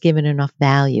sure I was given enough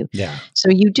value. Yeah. So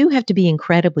you do have to be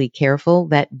incredibly careful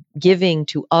that giving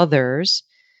to others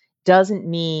doesn't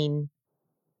mean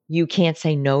you can't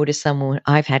say no to someone.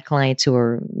 I've had clients who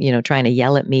are, trying to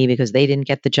yell at me because they didn't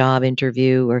get the job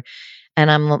interview,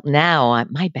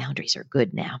 my boundaries are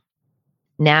good now.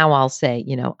 Now I'll say,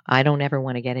 I don't ever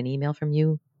want to get an email from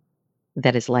you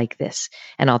that is like this.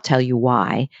 And I'll tell you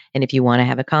why. And if you want to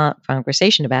have a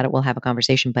conversation about it, we'll have a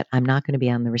conversation, but I'm not going to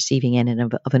be on the receiving end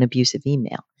of an abusive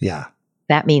email. Yeah.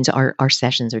 That means our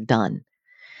sessions are done.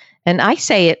 And I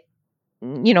say it,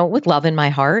 with love in my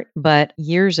heart, but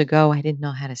years ago, I didn't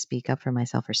know how to speak up for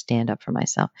myself or stand up for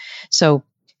myself. So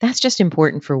that's just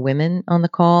important for women on the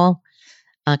call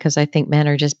because I think men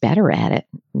are just better at it.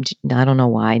 I don't know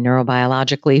why,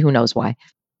 neurobiologically, who knows why.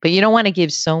 But you don't want to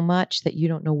give so much that you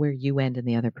don't know where you end and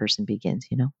the other person begins,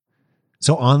 you know?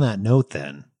 So on that note,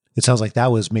 then, it sounds like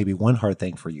that was maybe one hard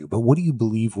thing for you, but what do you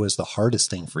believe was the hardest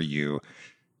thing for you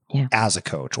as a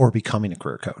coach or becoming a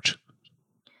career coach?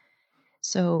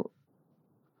 So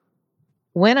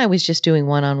when I was just doing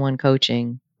one-on-one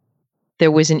coaching,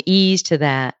 there was an ease to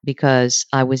that because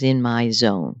I was in my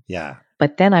zone. Yeah.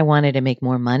 But then I wanted to make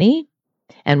more money.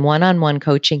 And one-on-one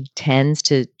coaching tends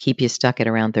to keep you stuck at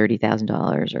around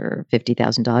 $30,000 or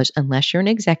 $50,000 unless you're an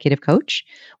executive coach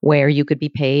where you could be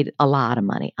paid a lot of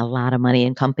money,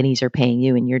 and companies are paying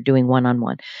you and you're doing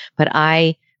one-on-one. But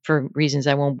for reasons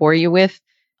I won't bore you with,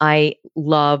 I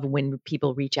love when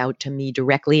people reach out to me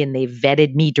directly and they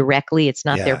vetted me directly. It's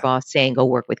not their boss saying, go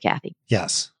work with Kathy.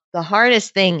 Yes. The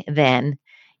hardest thing then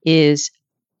is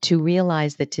to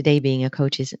realize that today being a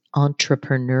coach is an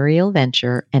entrepreneurial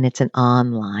venture and it's an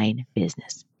online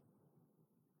business.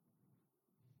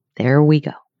 There we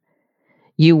go.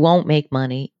 You won't make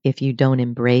money if you don't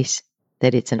embrace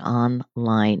that it's an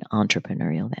online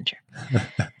entrepreneurial venture.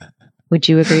 Would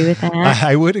you agree with that?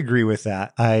 I would agree with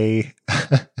that.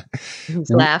 Who's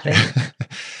laughing?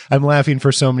 I'm laughing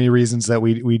for so many reasons that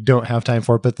we don't have time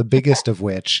for, but the biggest of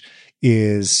which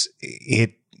is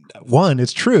one,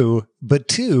 it's true, but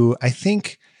two, I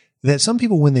think that some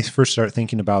people, when they first start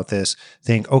thinking about this,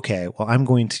 think, okay, well, I'm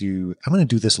going to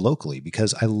do this locally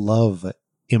because I love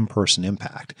in-person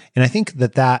impact. And I think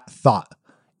that thought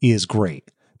is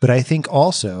great. But I think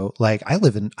also, like, I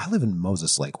live in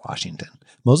Moses Lake, Washington.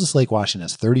 Moses Lake, Washington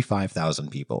has 35,000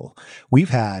 people.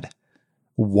 We've had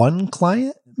one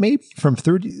client maybe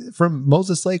from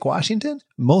Moses Lake, Washington.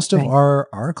 Most of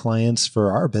our clients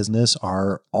for our business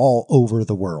are all over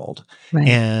the world. Right.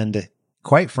 And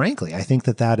quite frankly, I think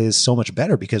that is so much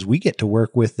better because we get to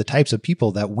work with the types of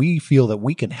people that we feel that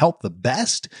we can help the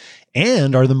best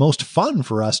and are the most fun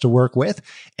for us to work with.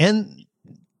 And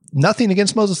nothing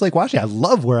against Moses Lake, Washington. I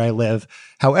love where I live.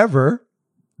 However,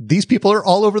 these people are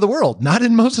all over the world, not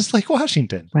in Moses Lake,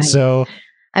 Washington. Right. So,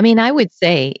 I mean, I would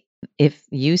say if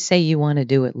you say you want to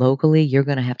do it locally, you're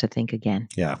going to have to think again.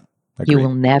 Yeah. Agreed. You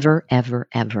will never, ever,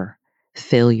 ever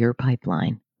fill your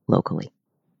pipeline locally.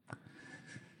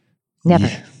 Never.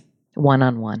 Yeah.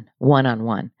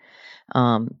 One-on-one.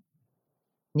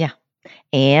 Yeah.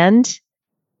 And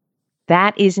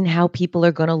that isn't how people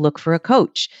are going to look for a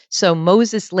coach. So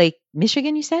Moses Lake,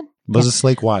 Michigan, you said? Moses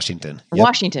Lake, Washington. Yep.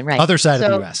 Washington, right. Other side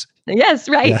of the U.S. Yes,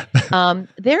 right. Yeah.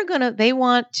 They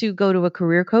want to go to a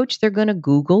career coach. They're going to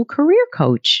Google career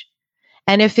coach.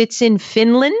 And if it's in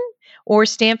Finland or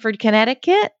Stamford,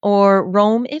 Connecticut or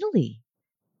Rome, Italy,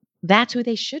 that's who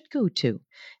they should go to.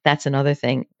 That's another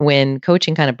thing. When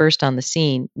coaching kind of burst on the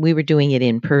scene, we were doing it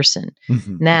in person.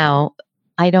 Mm-hmm. Now,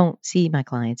 I don't see my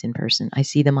clients in person. I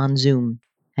see them on Zoom.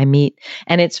 I meet,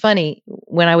 and it's funny,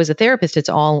 when I was a therapist, it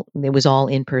was all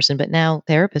in person, but now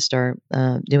therapists are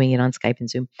doing it on Skype and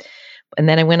Zoom. And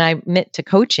then when I went to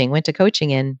coaching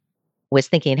and was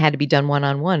thinking it had to be done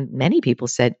one-on-one, many people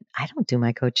said, I don't do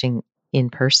my coaching in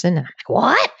person. And I'm like,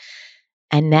 what?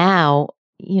 And now,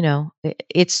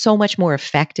 it's so much more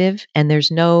effective and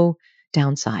there's no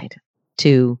downside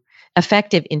to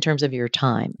effective in terms of your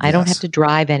time. I don't have to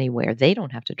drive anywhere. They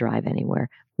don't have to drive anywhere.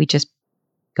 We just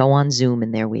go on Zoom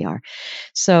and there we are.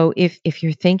 So if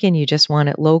you're thinking you just want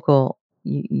it local,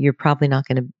 you're probably not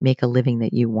going to make a living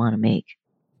that you want to make.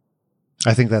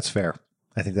 I think that's fair.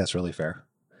 I think that's really fair.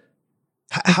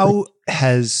 How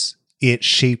has it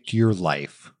shaped your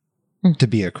life to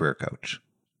be a career coach?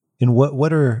 And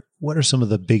what are some of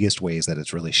the biggest ways that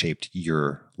it's really shaped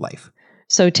your life?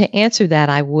 So to answer that,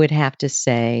 I would have to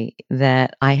say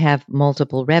that I have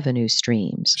multiple revenue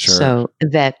streams. Sure. So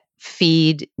that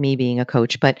feed me being a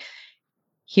coach. But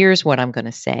here's what I'm going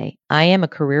to say. I am a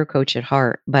career coach at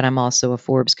heart, but I'm also a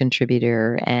Forbes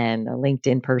contributor and a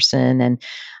LinkedIn person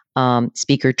and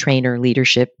speaker, trainer,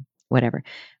 leadership, whatever.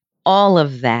 All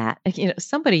of that.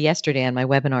 Somebody yesterday on my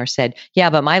webinar said, yeah,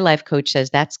 but my life coach says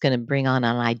that's going to bring on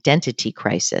an identity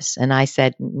crisis. And I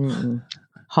said,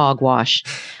 hogwash.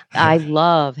 I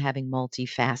love having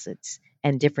multifacets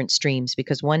and different streams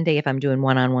because one day if I'm doing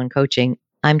one-on-one coaching,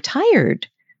 I'm tired.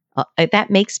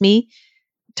 That makes me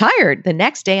tired. The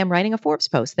next day I'm writing a Forbes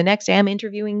post. The next day I'm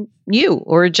interviewing you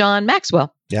or John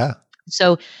Maxwell. Yeah.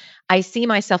 So I see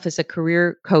myself as a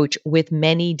career coach with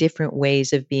many different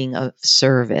ways of being of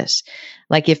service.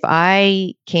 Like if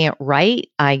I can't write,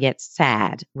 I get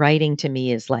sad. Writing to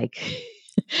me is like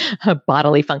a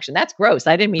bodily function. That's gross.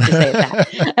 I didn't mean to say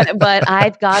that. But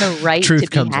I've got a right Truth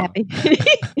to be happy.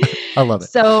 I love it.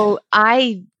 So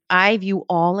I I view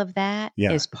all of that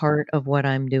Yeah. as part of what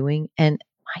I'm doing. And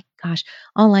my gosh,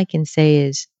 all I can say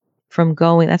is from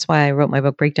going, that's why I wrote my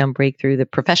book, Breakdown Breakthrough, the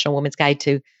Professional Woman's Guide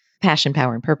to Passion,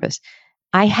 Power, and Purpose.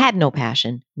 I had no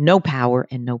passion, no power,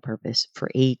 and no purpose for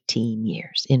 18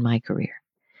 years in my career.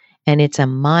 And it's a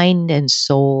mind and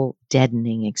soul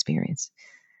deadening experience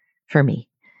for me.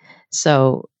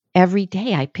 So every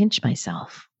day I pinch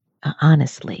myself,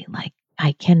 honestly, like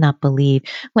I cannot believe,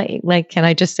 can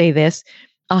I just say this?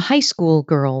 A high school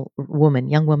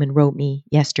young woman wrote me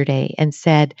yesterday and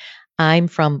said, I'm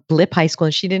from Blip High School.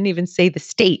 And she didn't even say the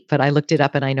state, but I looked it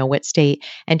up and I know what state.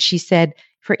 And she said,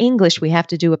 for English, we have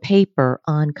to do a paper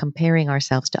on comparing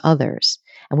ourselves to others.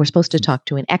 And we're supposed to talk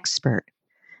to an expert.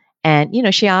 And,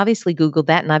 she obviously Googled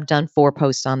that. And I've done 4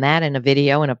 posts on that and a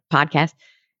video and a podcast.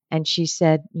 And she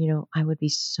said, I would be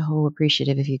so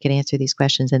appreciative if you could answer these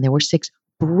questions. And there were 6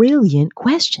 brilliant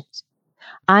questions.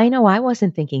 I know I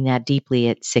wasn't thinking that deeply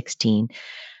at 16.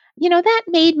 That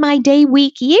made my day,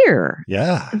 week, year.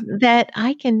 Yeah. That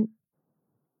I can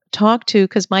talk to,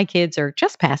 because my kids are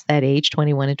just past that age,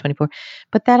 21 and 24,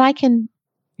 but that I can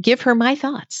give her my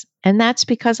thoughts. And that's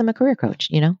because I'm a career coach,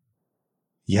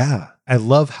 Yeah. I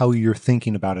love how you're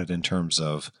thinking about it in terms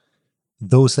of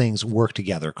those things work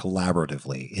together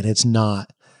collaboratively. And it's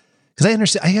not,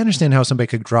 because I understand how somebody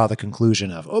could draw the conclusion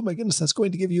of, oh my goodness, that's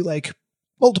going to give you like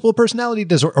multiple personality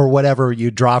disorder or whatever you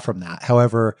draw from that.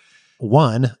 However,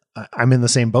 one, I'm in the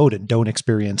same boat and don't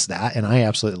experience that. And I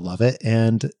absolutely love it.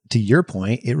 And to your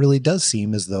point, it really does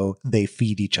seem as though they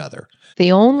feed each other.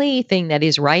 The only thing that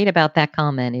is right about that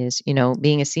comment is,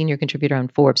 being a senior contributor on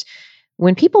Forbes,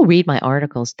 when people read my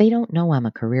articles, they don't know I'm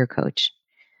a career coach.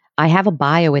 I have a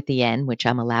bio at the end, which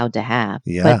I'm allowed to have,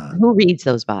 but who reads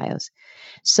those bios?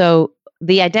 So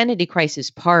the identity crisis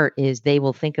part is they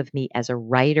will think of me as a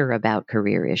writer about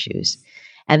career issues.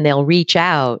 And they'll reach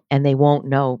out and they won't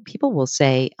know. People will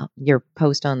say, your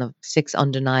post on the 6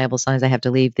 undeniable signs I have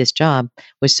to leave this job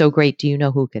was so great. Do you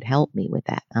know who could help me with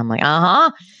that? I'm like,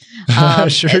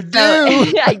 Sure do.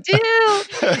 I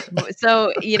do.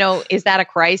 So, is that a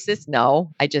crisis?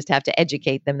 No, I just have to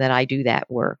educate them that I do that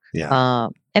work. Yeah.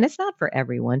 And it's not for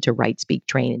everyone to write, speak,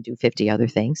 train, and do 50 other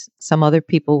things. Some other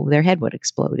people, their head would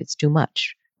explode. It's too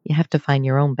much. You have to find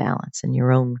your own balance and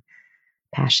your own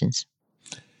passions.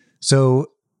 So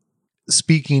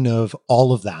speaking of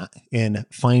all of that and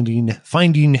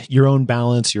finding your own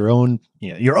balance, your own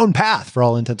path for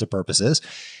all intents and purposes,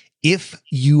 if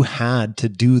you had to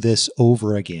do this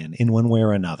over again in one way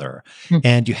or another,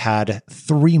 and you had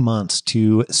 3 months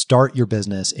to start your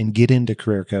business and get into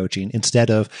career coaching instead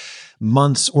of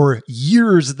months or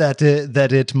years that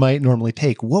it might normally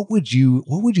take, what would you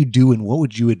do and what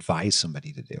would you advise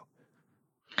somebody to do?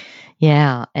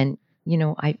 Yeah. And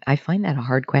I find that a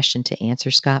hard question to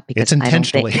answer, Scott, because it's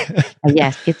intentionally.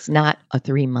 Yes, it's not a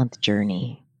 3-month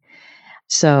journey.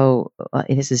 So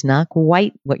this is not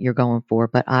quite what you're going for,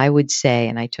 but I would say,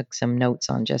 and I took some notes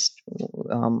on just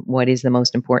what is the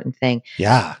most important thing.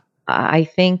 Yeah. I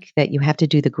think that you have to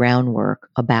do the groundwork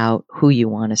about who you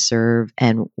want to serve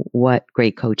and what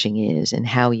great coaching is and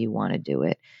how you want to do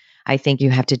it. I think you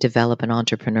have to develop an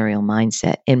entrepreneurial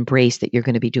mindset, embrace that you're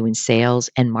going to be doing sales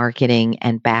and marketing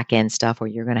and back end stuff, or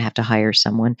you're going to have to hire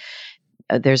someone.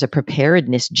 There's a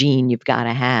preparedness gene you've got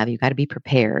to have. You've got to be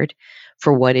prepared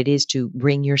for what it is to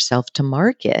bring yourself to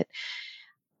market.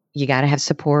 You got to have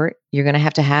support. You're going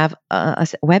to have a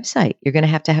website. You're going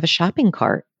to have a shopping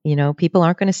cart. People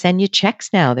aren't going to send you checks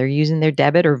now. They're using their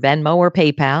debit or Venmo or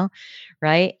PayPal,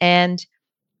 right? And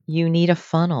you need a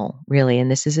funnel, really.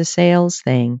 And this is a sales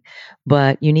thing,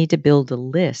 but you need to build a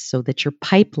list so that your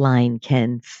pipeline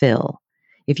can fill.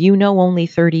 If you know only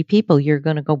 30 people, you're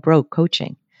going to go broke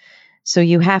coaching. So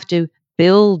you have to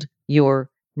build your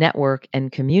network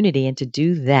and community. And to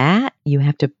do that, you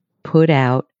have to put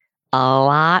out a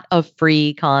lot of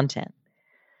free content,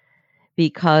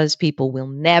 because people will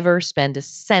never spend a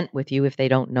cent with you if they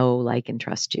don't know, like, and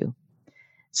trust you.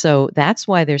 So that's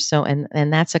why there's and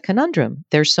that's a conundrum.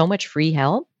 There's so much free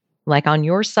help, like on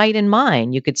your site and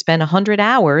mine. You could spend 100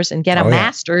 hours and get a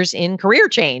master's in career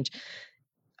change.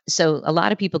 So a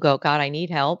lot of people go, God, I need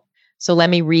help. So let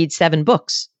me read 7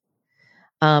 books.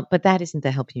 But that isn't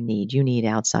the help you need. You need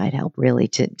outside help, really,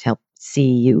 to help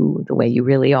see you the way you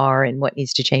really are and what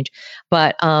needs to change.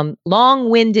 But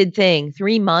long-winded thing,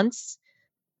 3 months,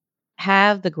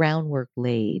 have the groundwork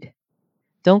laid.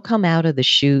 Don't come out of the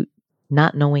chute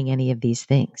not knowing any of these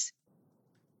things,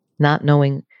 not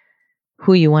knowing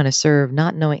who you want to serve,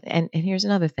 not knowing. And here's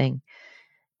another thing.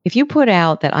 If you put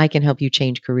out that I can help you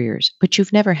change careers, but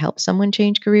you've never helped someone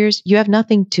change careers, you have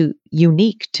nothing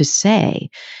unique to say.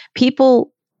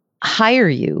 People hire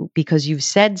you because you've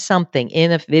said something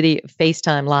in a video,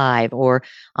 FaceTime Live or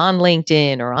on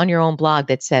LinkedIn or on your own blog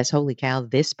that says, holy cow,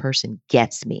 this person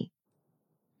gets me.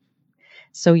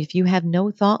 So if you have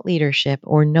no thought leadership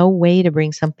or no way to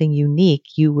bring something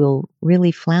unique, you will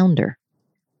really flounder.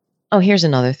 Oh, here's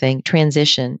another thing,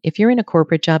 transition. If you're in a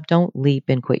corporate job, don't leap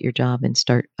and quit your job and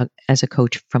start as a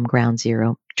coach from ground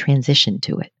zero. Transition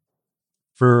to it.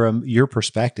 For your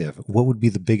perspective, what would be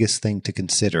the biggest thing to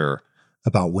consider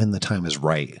about when the time is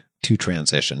right to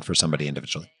transition for somebody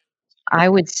individually? I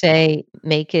would say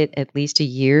make it at least a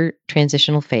year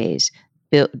transitional phase.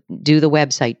 Do the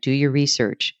website, do your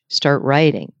research, start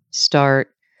writing,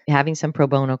 start having some pro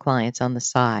bono clients on the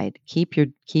side. Keep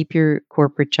your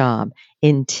corporate job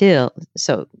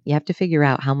so you have to figure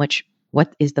out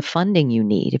what is the funding you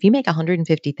need. If you make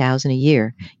 $150,000 a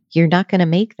year, you're not going to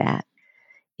make that.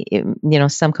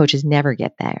 Some coaches never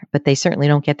get there, but they certainly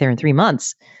don't get there in 3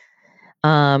 months.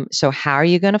 So how are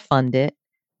you going to fund it?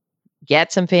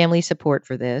 Get some family support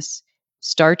for this.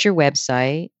 Start your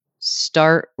website.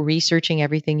 Start researching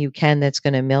everything you can that's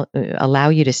going to allow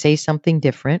you to say something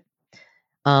different.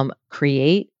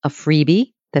 Create a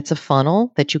freebie that's a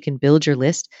funnel that you can build your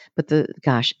list. But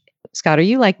Scott, are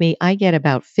you like me? I get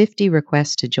about 50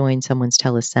 requests to join someone's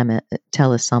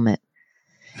telesummit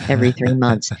every 3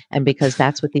 months. And because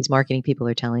that's what these marketing people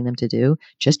are telling them to do,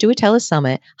 just do a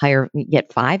telesummit,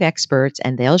 get 5 experts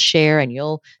and they'll share and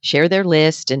you'll share their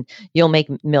list and you'll make,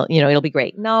 it'll be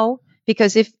great. No,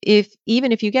 because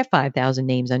even if you get 5,000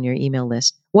 names on your email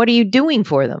list, what are you doing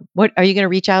for them? What are you going to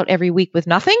reach out every week with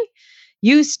nothing?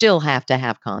 You still have to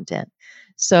have content.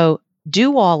 So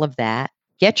do all of that,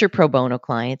 get your pro bono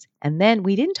clients. And then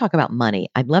we didn't talk about money.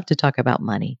 I'd love to talk about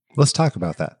money. Let's talk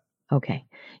about that. Okay.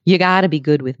 You got to be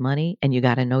good with money and you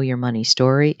got to know your money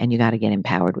story and you got to get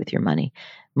empowered with your money.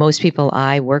 Most people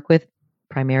I work with,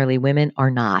 primarily women, are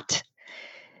not.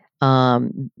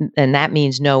 And that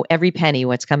means know every penny,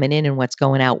 what's coming in and what's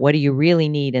going out. What do you really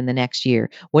need in the next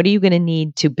year? What are you going to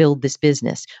need to build this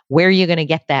business? Where are you going to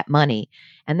get that money?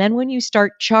 And then when you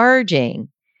start charging,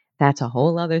 that's a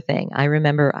whole other thing. I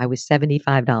remember I was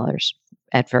 $75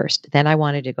 at first. Then I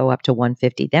wanted to go up to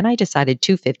 $150. Then I decided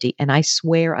 $250, and I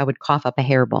swear I would cough up a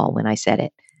hairball when I said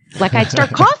it. Like I'd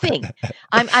start coughing.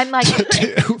 I'm like,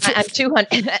 I'm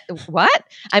 200. What?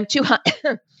 I'm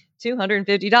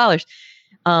 $250.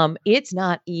 It's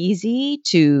not easy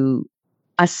to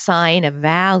assign a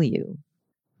value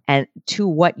and to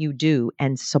what you do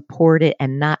and support it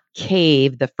and not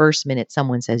cave the first minute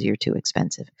someone says you're too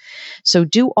expensive. So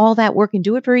do all that work and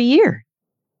do it for a year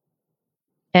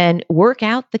and work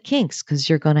out the kinks because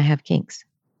you're going to have kinks.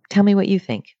 Tell me what you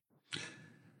think.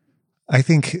 I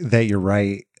think that you're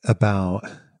right about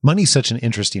money's such an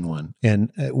interesting one.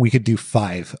 And we could do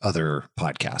 5 other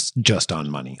podcasts just on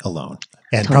money alone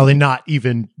and probably not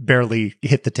even barely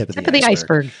hit the tip of the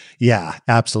iceberg. Yeah,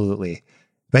 absolutely.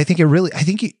 But I think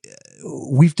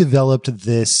we've developed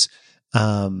this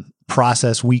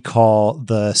process we call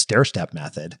the stair-step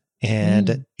method.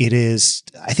 And it is,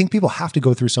 I think people have to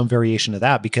go through some variation of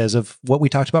that because of what we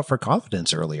talked about for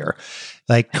confidence earlier.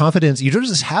 Like confidence, you don't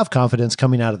just have confidence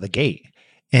coming out of the gate.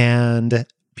 And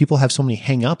people have so many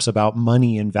hang-ups about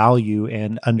money and value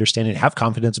and understanding, have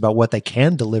confidence about what they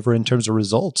can deliver in terms of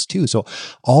results too. So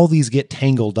all these get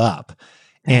tangled up.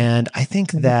 And I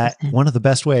think that one of the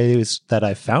best ways that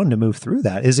I've found to move through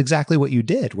that is exactly what you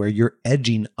did, where you're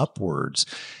edging upwards,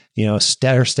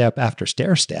 stair step after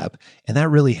stair step. And that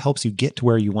really helps you get to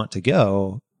where you want to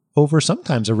go over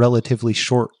sometimes a relatively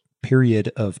short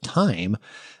period of time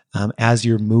as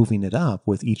you're moving it up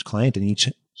with each client and each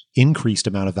increased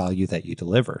amount of value that you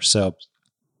deliver. So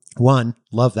 1,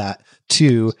 love that.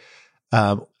 2,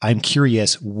 I'm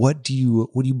curious, what do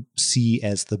you see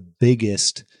as the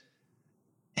biggest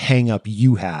hang up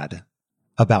you had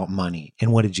about money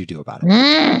and what did you do about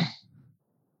it?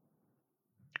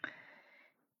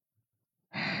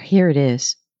 Here it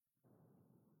is.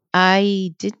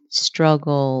 I didn't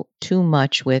struggle too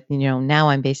much with, now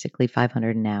I'm basically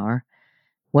 $500 an hour.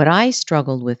 What I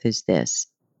struggled with is this.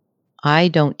 I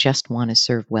don't just want to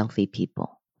serve wealthy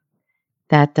people.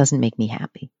 That doesn't make me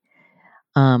happy.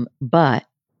 But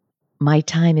my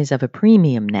time is of a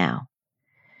premium now.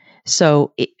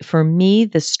 So for me,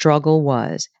 the struggle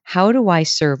was, how do I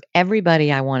serve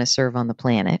everybody I want to serve on the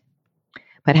planet?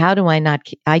 But how do I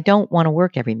don't want to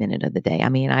work every minute of the day. I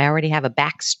mean, I already have a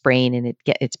back sprain and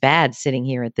it's bad sitting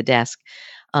here at the desk.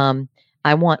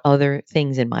 I want other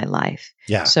things in my life.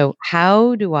 Yeah. So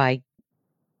how do I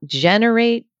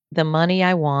generate the money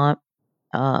I want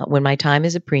when my time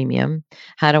is a premium?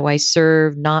 How do I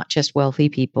serve not just wealthy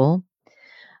people?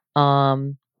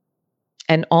 And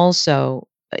also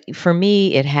for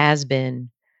me, it has been,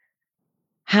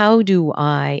 how do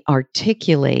I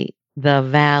articulate the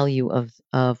value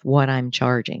of what I'm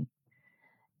charging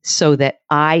so that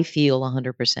I feel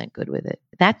 100% good with it?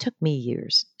 That took me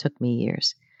years.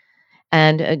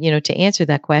 And to answer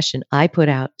that question, I put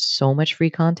out so much free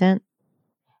content,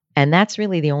 and that's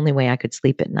really the only way I could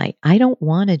sleep at night. I don't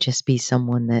want to just be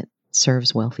someone that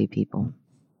serves wealthy people.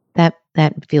 That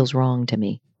feels wrong to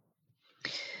me.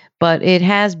 But it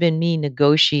has been me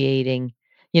negotiating.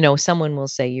 Someone will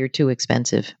say, you're too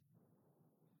expensive.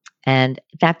 And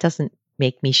that doesn't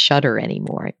make me shudder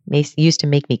anymore. It used to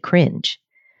make me cringe.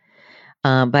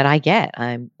 But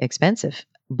I'm expensive.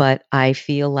 But I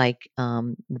feel like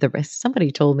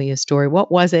somebody told me a story.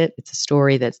 What was it? It's a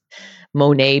story that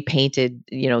Monet painted,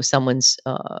 someone's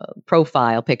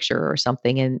profile picture or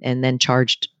something, and then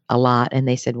charged a lot. And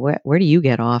they said, where do you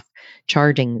get off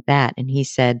charging that? And he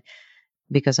said,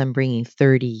 because I'm bringing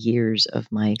 30 years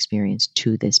of my experience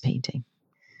to this painting.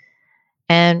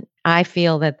 And I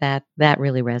feel that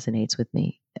really resonates with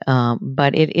me.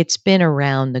 But it's been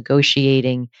around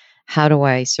negotiating. How do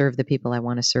I serve the people I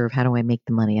want to serve? How do I make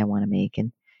the money I want to make?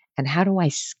 And how do I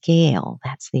scale?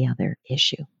 That's the other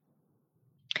issue.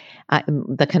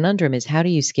 The conundrum is, how do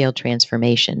you scale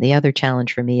transformation? The other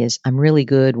challenge for me is I'm really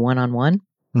good one-on-one.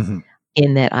 Mm-hmm.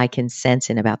 In that I can sense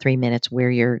in about 3 minutes where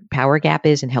your power gap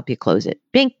is and help you close it.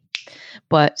 Bing.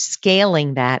 But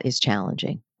scaling that is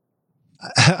challenging.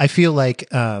 I feel like,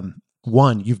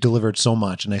 one, you've delivered so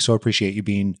much, and I so appreciate you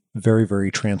being very,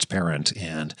 very transparent.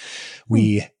 And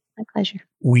my pleasure.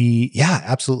 Yeah,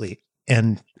 absolutely.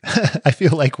 And I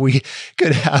feel like we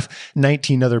could have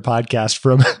 19 other podcasts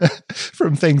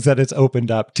from things that it's opened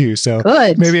up to. So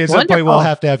good. Maybe at some point we'll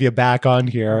have to have you back on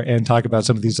here and talk about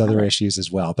some of these other issues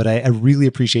as well. But I really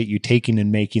appreciate you taking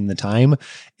and making the time.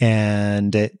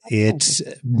 And it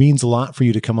means a lot for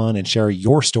you to come on and share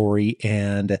your story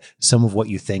and some of what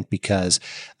you think, because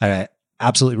I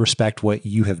absolutely respect what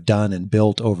you have done and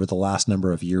built over the last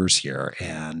number of years here.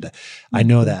 And I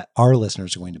know that our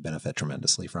listeners are going to benefit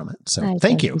tremendously from it. So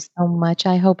thank you so much.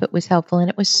 I hope it was helpful, and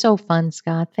it was so fun,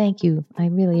 Scott. Thank you. I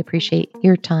really appreciate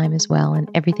your time as well and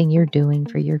everything you're doing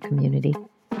for your community.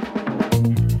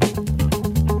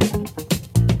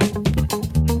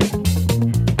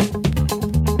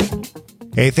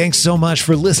 Hey, thanks so much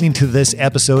for listening to this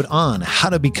episode on how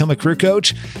to become a career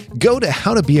coach. Go to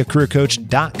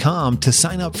howtobeacareercoach.com to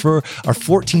sign up for our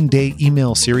 14-day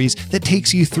email series that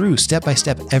takes you through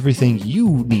step-by-step everything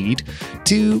you need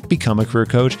to become a career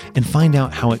coach and find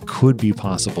out how it could be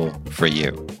possible for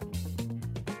you.